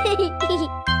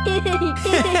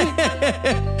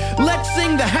 Let's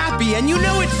sing the happy and you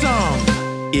know it song.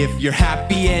 If you're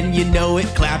happy and you know it,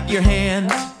 clap your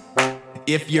hands.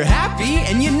 If you're happy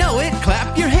and you know it,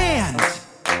 clap your hands.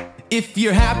 If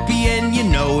you're happy and you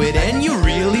know it and you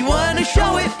really want to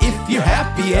show it, if you're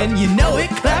happy and you know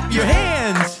it, clap your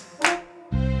hands.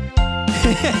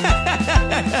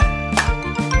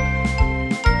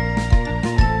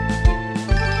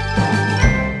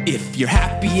 If you're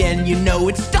happy and you know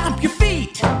it, stomp your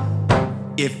feet.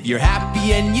 If you're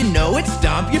happy and you know it,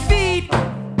 stomp your feet.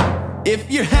 If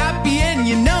you're happy and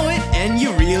you know it and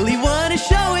you really want to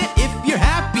show it, if you're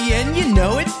happy and you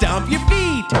know it, stomp your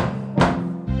feet.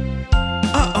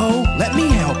 Uh-oh, let me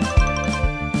help.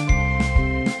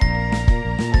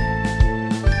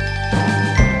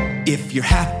 If you're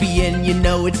happy and you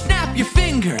know it, snap your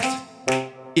fingers.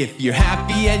 If you're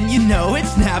happy and you know it,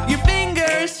 snap your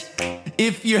fingers.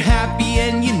 If you're happy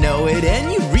and you know it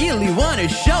and you really want to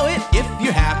show it, if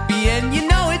you're happy and you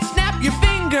know it, snap your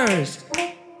fingers.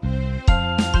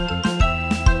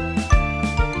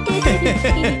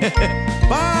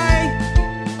 Bye!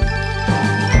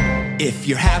 If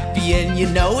you're happy and you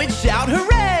know it, shout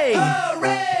hooray!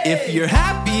 Hooray! If you're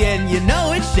happy and you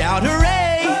know it, shout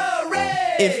hooray!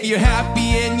 Hooray! If you're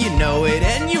happy and you know it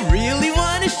and you really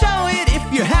want to show it,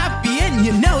 if you're happy and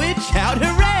you know it, shout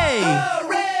hooray! Hooray!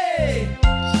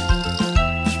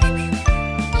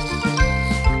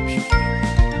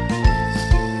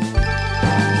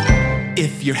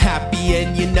 If you're happy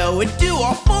and you know it, do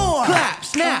all four. Clap,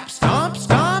 snap, stomp,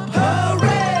 stomp.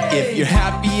 Hooray! If you're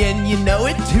happy and you know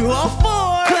it, do all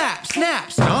four. Clap,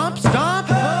 snap, stomp, stomp.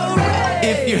 Hooray!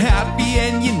 If you're happy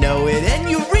and you know it and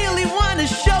you really want to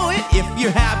show it, if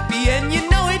you're happy and you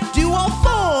know it, do all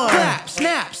four. Clap,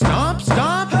 snap, stomp,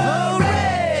 stomp.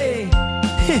 Hooray!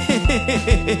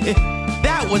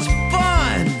 That was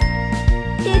fun!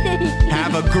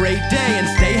 Have a great day and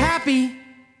stay happy.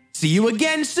 See you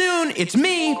again soon. It's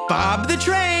me, Bob the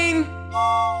Train.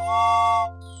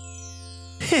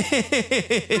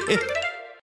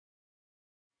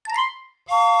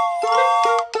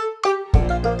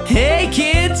 Hey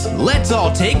kids, let's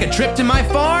all take a trip to my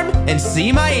farm and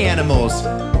see my animals.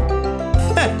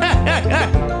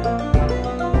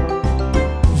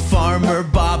 Farmer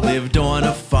Bob lived on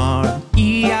a farm,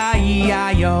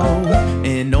 E-I-E-I-O.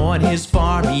 And on his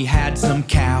farm he had some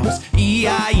cows,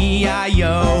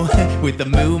 E-I-E-I-O. With a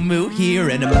moo-moo here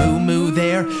and a moo-moo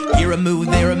there, here a moo,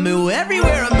 there a moo,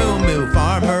 everywhere a moo-moo.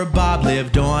 Farmer Bob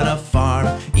lived on a farm,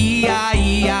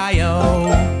 E-I-E-I-O.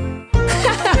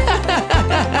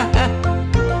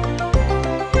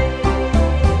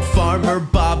 Farmer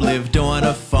Bob lived on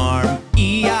a farm,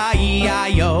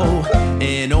 E-I-E-I-O.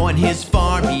 And on his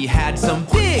farm he had some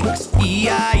pigs,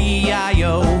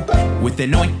 E-I-E-I-O. With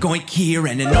an oink oink here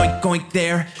and an oink oink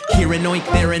there, here an oink,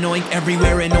 there an oink,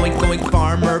 everywhere an oink oink.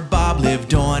 Farmer Bob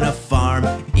lived on a farm,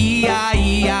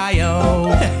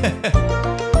 E-I-E-I-O.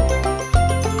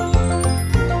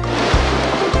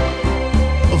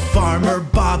 Farmer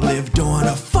Bob lived on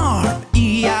a farm,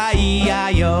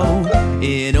 E-I-E-I-O.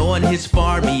 And on his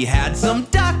farm he had some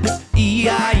ducks,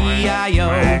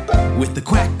 E-I-E-I-O. With a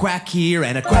quack quack here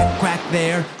and a quack quack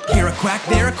there, here a quack,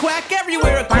 there a quack,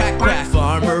 everywhere a quack quack.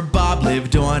 Farmer Bob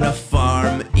lived on a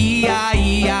farm,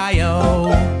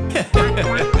 E-I-E-I-O.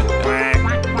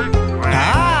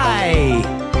 Hi!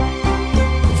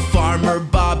 Farmer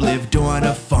Bob lived on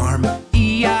a farm,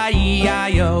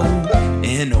 E-I-E-I-O.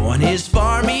 And on his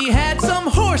farm he had some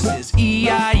horses,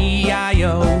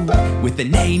 E-I-E-I-O. With a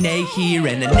neigh-neigh here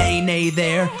and a neigh-neigh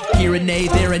there, here a neigh,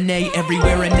 there a neigh,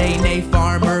 everywhere a neigh-neigh.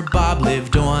 Farmer Bob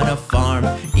lived on a farm,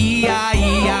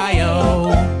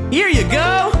 E-I-E-I-O. Here you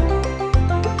go!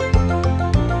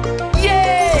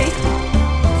 Yay!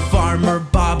 Farmer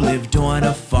Bob lived on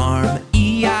a farm,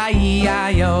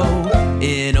 E-I-E-I-O.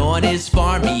 And on his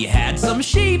farm he had some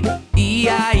sheep,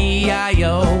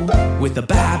 E-I-E-I-O. With a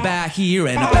ba-ba here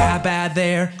and a ba-ba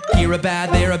there, here a ba,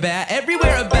 there a ba,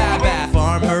 everywhere a ba-ba.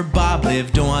 Farmer Bob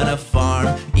lived on a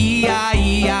farm,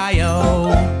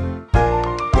 E-I-E-I-O.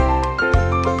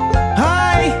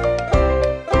 Hi!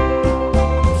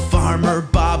 Farmer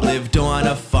Bob lived on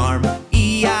a farm,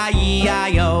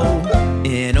 E-I-E-I-O.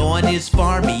 And on his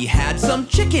farm he had some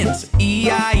chickens,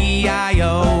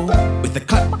 E-I-E-I-O. With a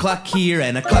cluck cluck here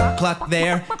and a cluck cluck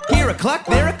there, here a cluck,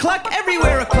 there a cluck,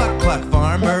 everywhere a cluck cluck.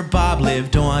 Farmer Bob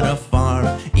lived on a farm,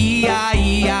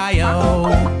 E-I-E-I-O.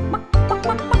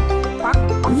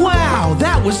 Wow,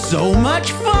 that was so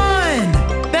much fun!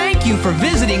 Thank you for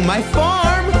visiting my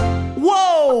farm!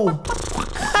 Whoa!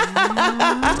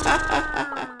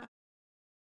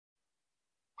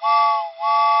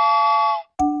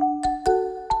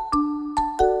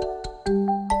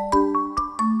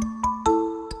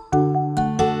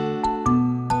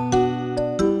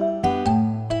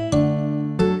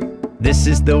 This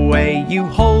is the way you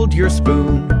hold your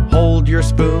spoon. Hold your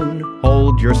spoon,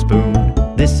 hold your spoon.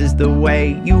 This is the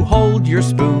way you hold your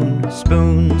spoon.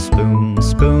 Spoon, spoon,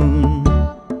 spoon.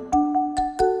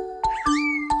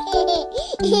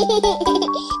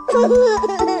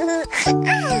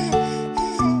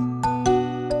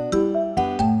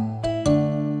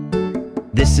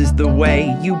 This is the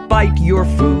way you bite your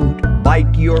food.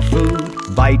 Bite your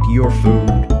food, bite your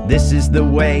food. This is the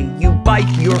way you bite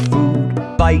your food.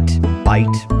 Bite, bite,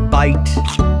 bite.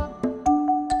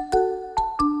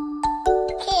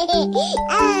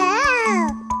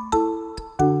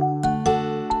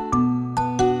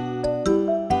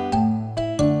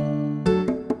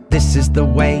 This is the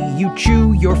way you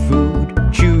chew your food.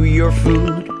 Chew your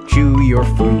food, chew your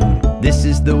food. This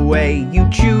is the way you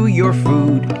chew your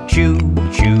food. Chew,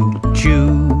 chew,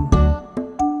 chew.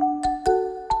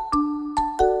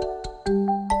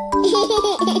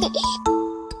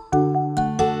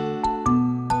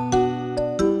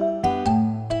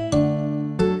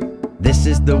 This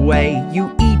is the way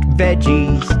you eat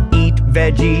veggies. Eat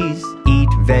veggies, eat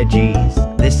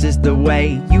veggies. This is the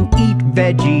way you eat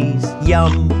veggies.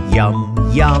 Yum,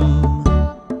 yum, yum.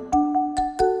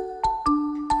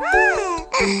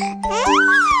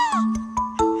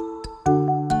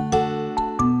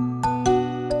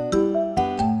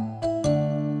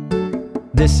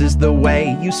 This is the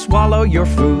way you swallow your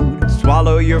food.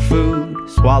 Swallow your food,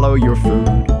 swallow your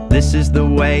food. This is the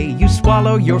way you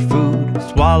swallow your food.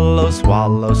 Swallow,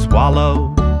 swallow,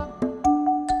 swallow.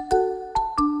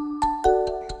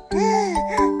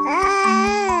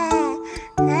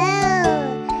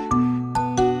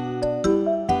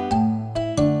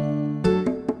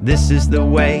 This is the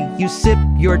way you sip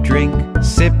your drink.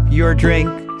 Sip your drink,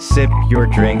 sip your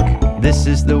drink. This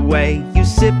is the way you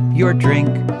sip your drink.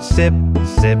 Sip,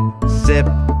 sip, sip.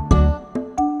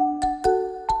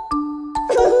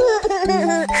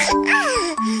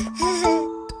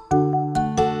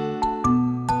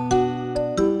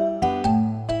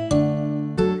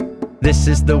 This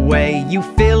is the way you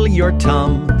fill your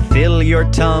tum. Fill your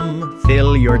tum,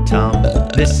 fill your tum.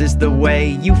 This is the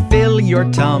way you fill your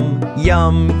tum.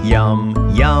 Yum, yum,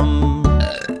 yum.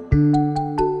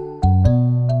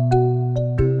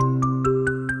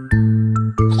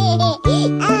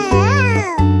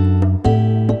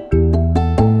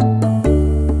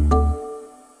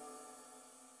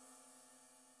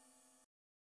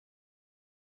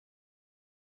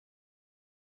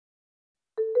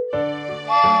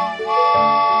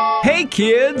 Hey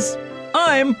kids,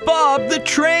 I'm Bob the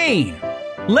Train.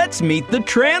 Let's meet the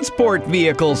transport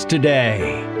vehicles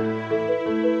today.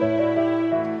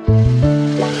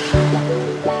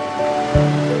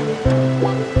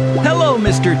 Hello,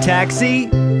 Mr. Taxi.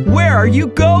 Where are you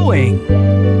going?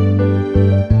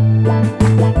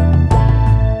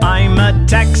 I'm a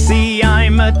taxi, I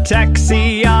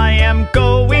am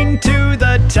going to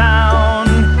the town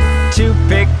to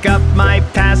pick up my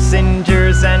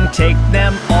passengers and take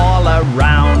them all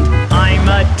around. I'm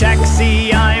a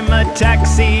taxi, I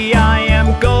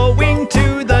am going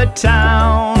to the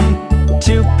town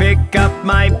to pick up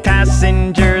my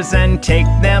passengers and take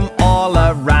them all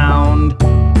around.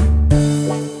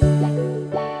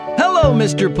 Hello,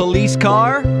 Mr. Police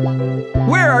Car.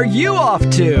 Where are you off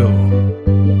to?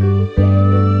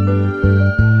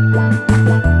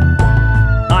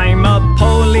 I'm a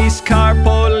police car,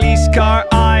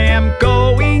 I am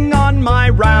going on my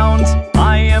rounds.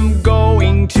 I am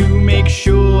going to make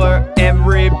sure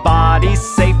everybody's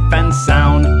safe and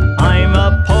sound. I'm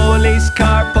a police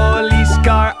car,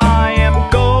 I am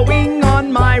going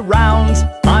on my rounds.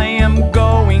 I am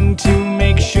going to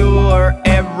make sure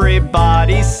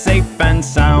everybody's safe and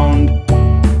sound.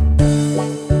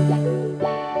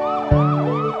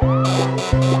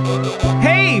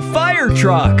 Hey, fire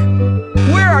truck!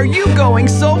 Where are you going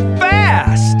so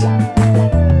fast?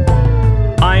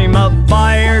 I'm a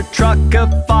fire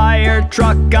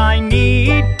truck, I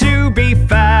need to be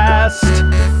fast.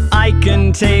 I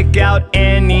can take out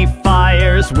any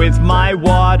fires with my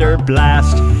water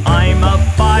blast. I'm a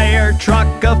fire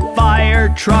truck,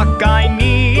 I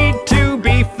need to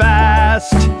be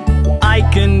fast. I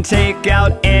can take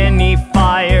out any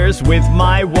fires with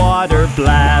my water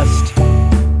blast.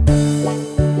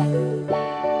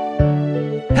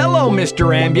 Hello,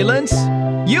 Mr. Ambulance.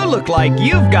 You look like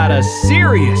you've got a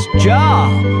serious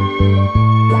job.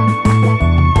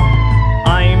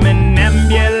 I'm an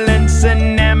ambulance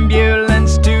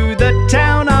to the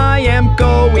town I am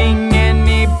going.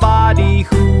 Anybody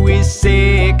who is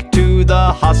sick to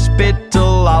the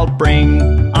hospital I'll bring.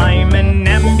 I'm an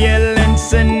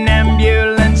ambulance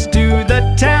to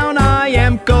the town I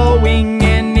am going.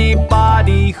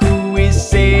 Anybody who is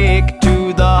sick to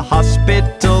the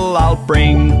hospital I'll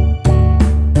bring.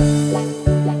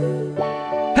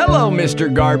 Hello,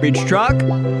 Mr. Garbage Truck.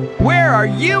 Where are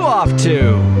you off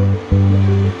to?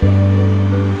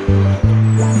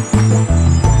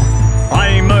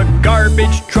 I'm a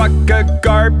garbage truck,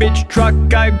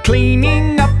 I'm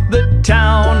cleaning up the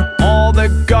town. All the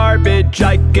garbage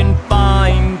I can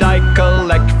find, I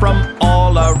collect from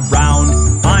all around.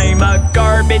 I'm a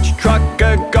garbage truck,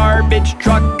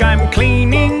 I'm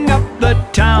cleaning up the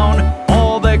town.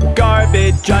 All the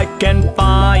garbage I can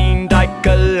find, I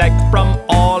collect from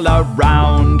all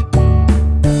around.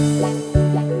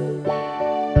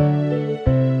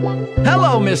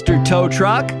 Hello, Mr. Tow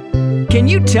Truck. Can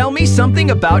you tell me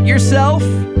something about yourself?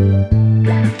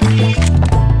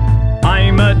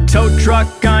 I'm a tow truck,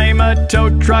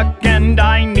 and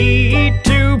I need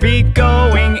to be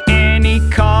going. Any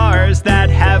cars that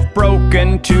have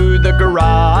broken to the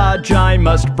garage I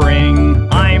must bring.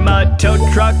 I'm a tow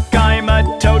truck,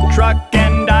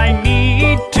 and I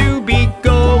need to be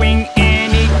going.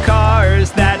 Any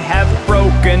cars that have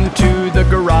broken to the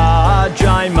garage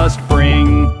I must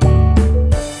bring.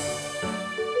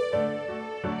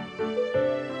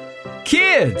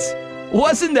 Kids,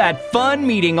 wasn't that fun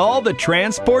meeting all the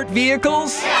transport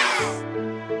vehicles?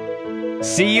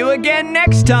 See you again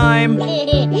next time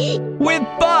with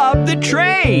Bob the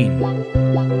Train.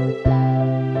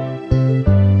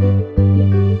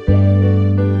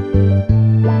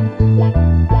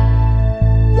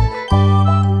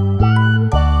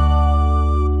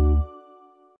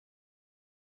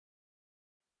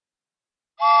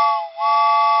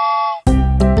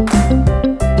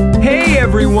 Hey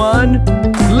everyone,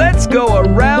 let's go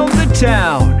around the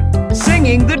town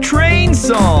singing the train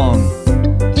song.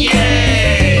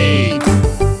 Yay!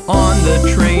 On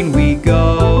the train we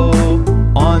go,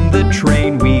 on the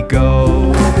train we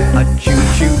go. A choo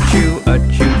choo choo, a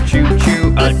choo choo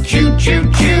choo, a choo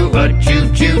choo choo, a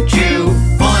choo choo choo.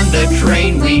 On the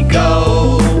train we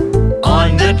go,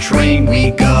 on the train we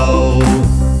go.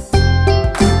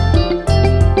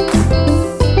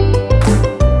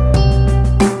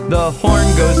 The horn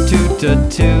goes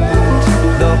toot-a-toot,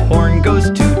 the horn goes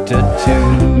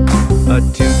toot-a-toot. A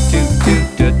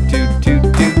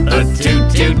toot-toot-toot-a-toot-toot-toot, a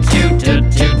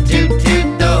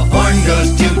toot-toot-toot-a-toot-toot-toot. The horn goes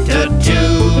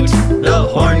toot-a-toot, the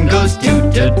horn goes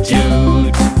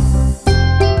toot-a-toot.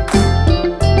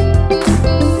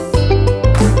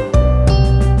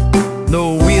 The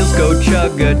wheels go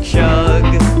chug-a-chug,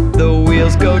 the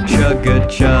wheels go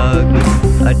chug-a-chug.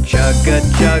 A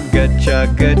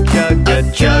chug-a-chug-a-chug-a-chug, a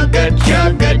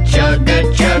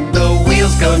chug-a-chug-a-chug-a-chug. The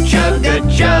wheels go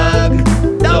chug-a-chug,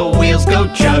 the wheels go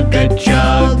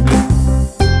chug-a-chug.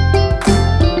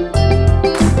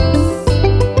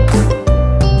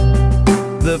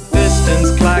 The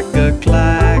pistons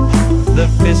clack-a-clack, the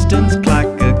pistons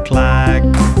clack-a-clack.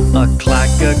 A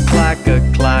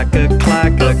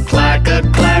clack-a-clack-a-clack-a-clack, a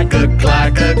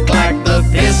clack-a-clack-a-clack-a-clack. The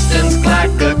pistons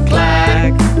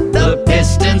clack-a-clack, the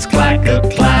pistons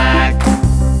clack-a-clack.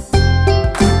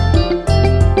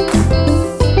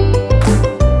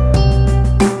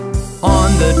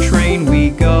 On the train we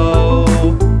go,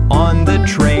 on the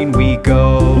train we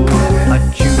go. A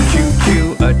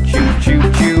choo-choo-choo, a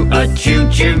choo-choo-choo, a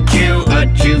choo-choo-choo, a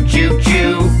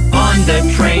choo-choo-choo. On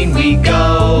the train we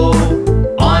go,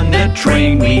 on the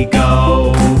train we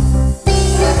go.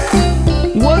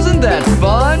 Wasn't that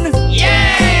fun?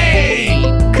 Yay!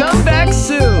 Come back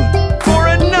soon for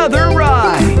another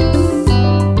ride.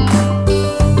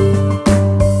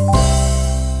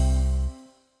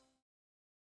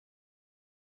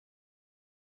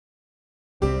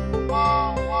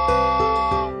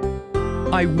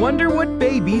 I wonder what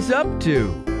Baby's up to.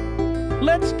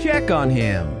 Let's check on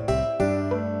him.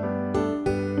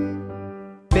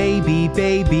 Baby,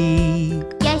 baby,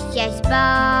 Yes, yes,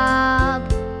 Bob.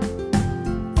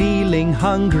 feeling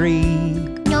hungry?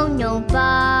 No, no,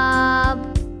 Bob.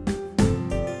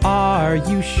 Are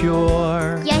you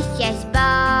sure? Yes, yes,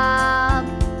 Bob.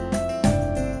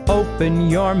 Open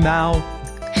your mouth.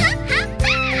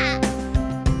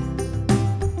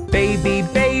 Baby,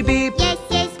 baby, Yes,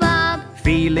 yes, Bob.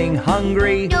 feeling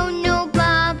hungry? No, no,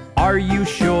 Bob. Are you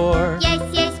sure? Yes,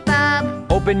 yes,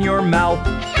 Bob. Open your mouth.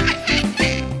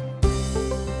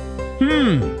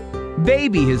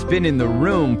 Baby has been in the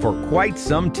room for quite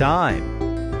some time.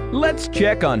 Let's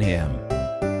check on him.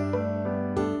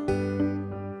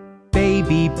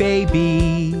 Baby,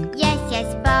 baby, Yes,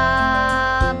 yes,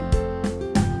 Bob.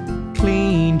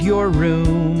 cleaned your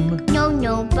room? No,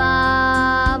 no,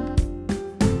 Bob.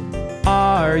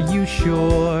 Are you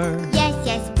sure? Yes,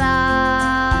 yes,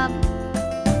 Bob.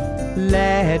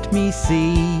 Let me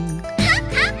see.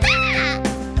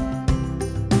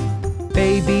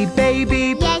 Baby,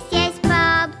 baby, Yes, yes,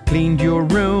 Bob. cleaned your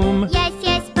room. Yes,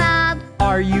 yes, Bob.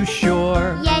 Are you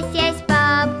sure? Yes, yes,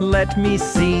 Bob. Let me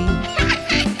see.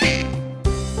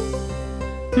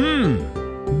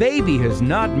 Baby has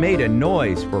not made a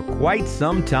noise for quite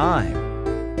some time.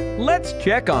 Let's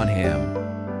check on him.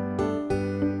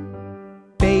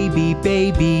 Baby,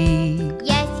 baby,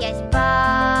 Yes, yes,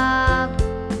 Bob.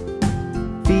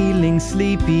 feeling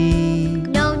sleepy.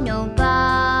 No, no,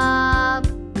 Bob.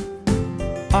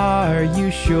 Are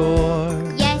you sure?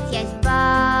 Yes, yes,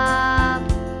 Bob.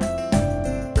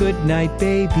 Good night,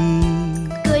 baby.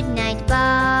 Good night,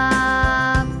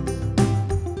 Bob.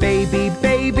 Baby,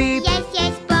 baby, Yes,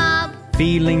 yes, Bob.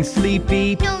 feeling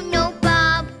sleepy. No, no,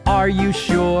 Bob. Are you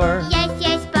sure? Yes,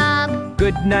 yes, Bob.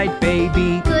 Good night,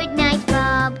 baby. Good night,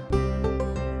 Bob.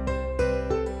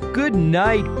 Good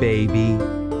night, baby.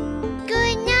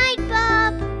 Good night,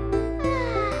 Bob.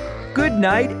 Good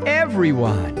night,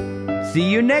 everyone. See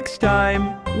you next time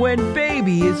when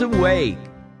baby is awake.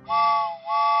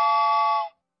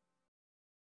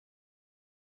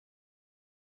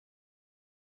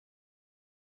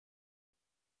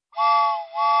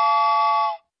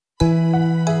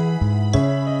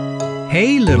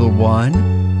 Hey, little one.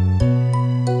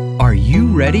 Are you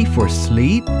ready for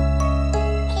sleep?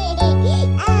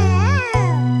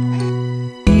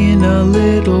 In a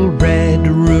little red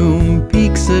room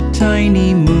peeks a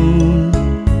tiny moon.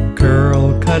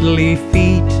 Curl cuddly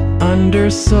feet under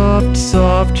soft,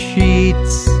 soft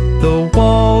sheets. The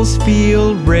walls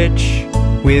feel rich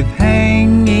with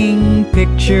hanging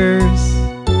pictures.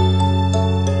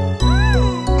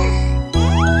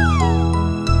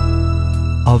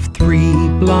 Of three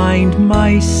blind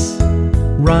mice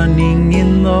running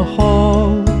in the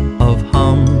hall. Of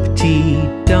Humpty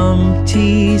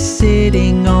Dumpty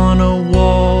sitting on a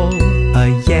wall. A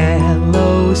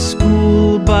yellow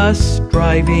school bus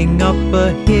driving up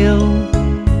a hill.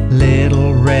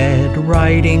 Little Red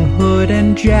Riding Hood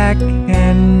and Jack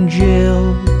and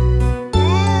Jill.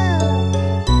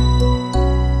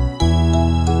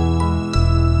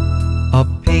 A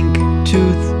pink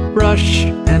toothbrush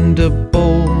and a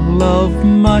bowl of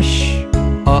mush.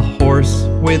 A horse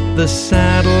with the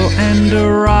saddle and a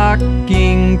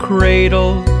rocking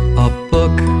cradle. A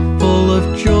book full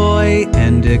of joy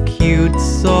and a cute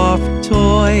soft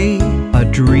toy. A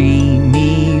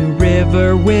dreamy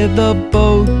river with a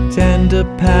boat and a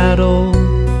paddle.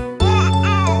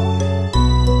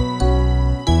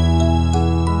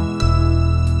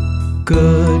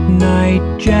 Good night,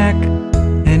 Jack,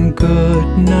 and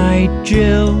good night,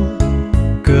 Jill.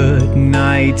 Good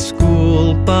night,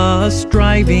 school bus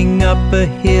driving up a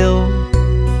hill.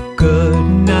 Good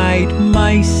night,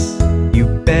 mice, you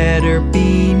better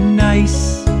be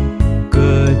nice.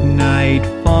 Good night,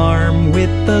 farm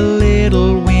with the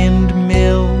little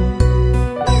windmill.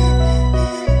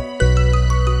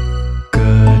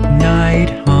 Good night,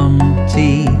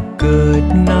 Humpty, good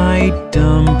night,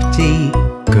 Dumpty.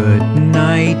 Good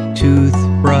night,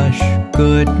 toothbrush,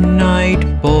 good night,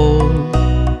 bowl.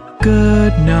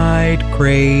 Good night,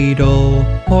 cradle,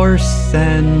 horse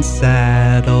and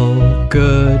saddle.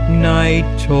 Good night,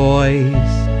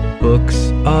 toys,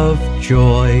 books of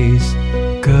joys.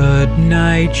 Good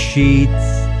night, sheets,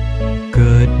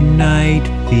 good night,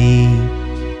 feet.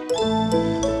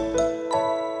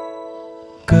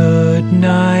 Good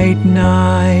night,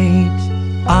 night,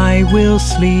 I will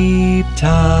sleep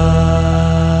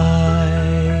tight.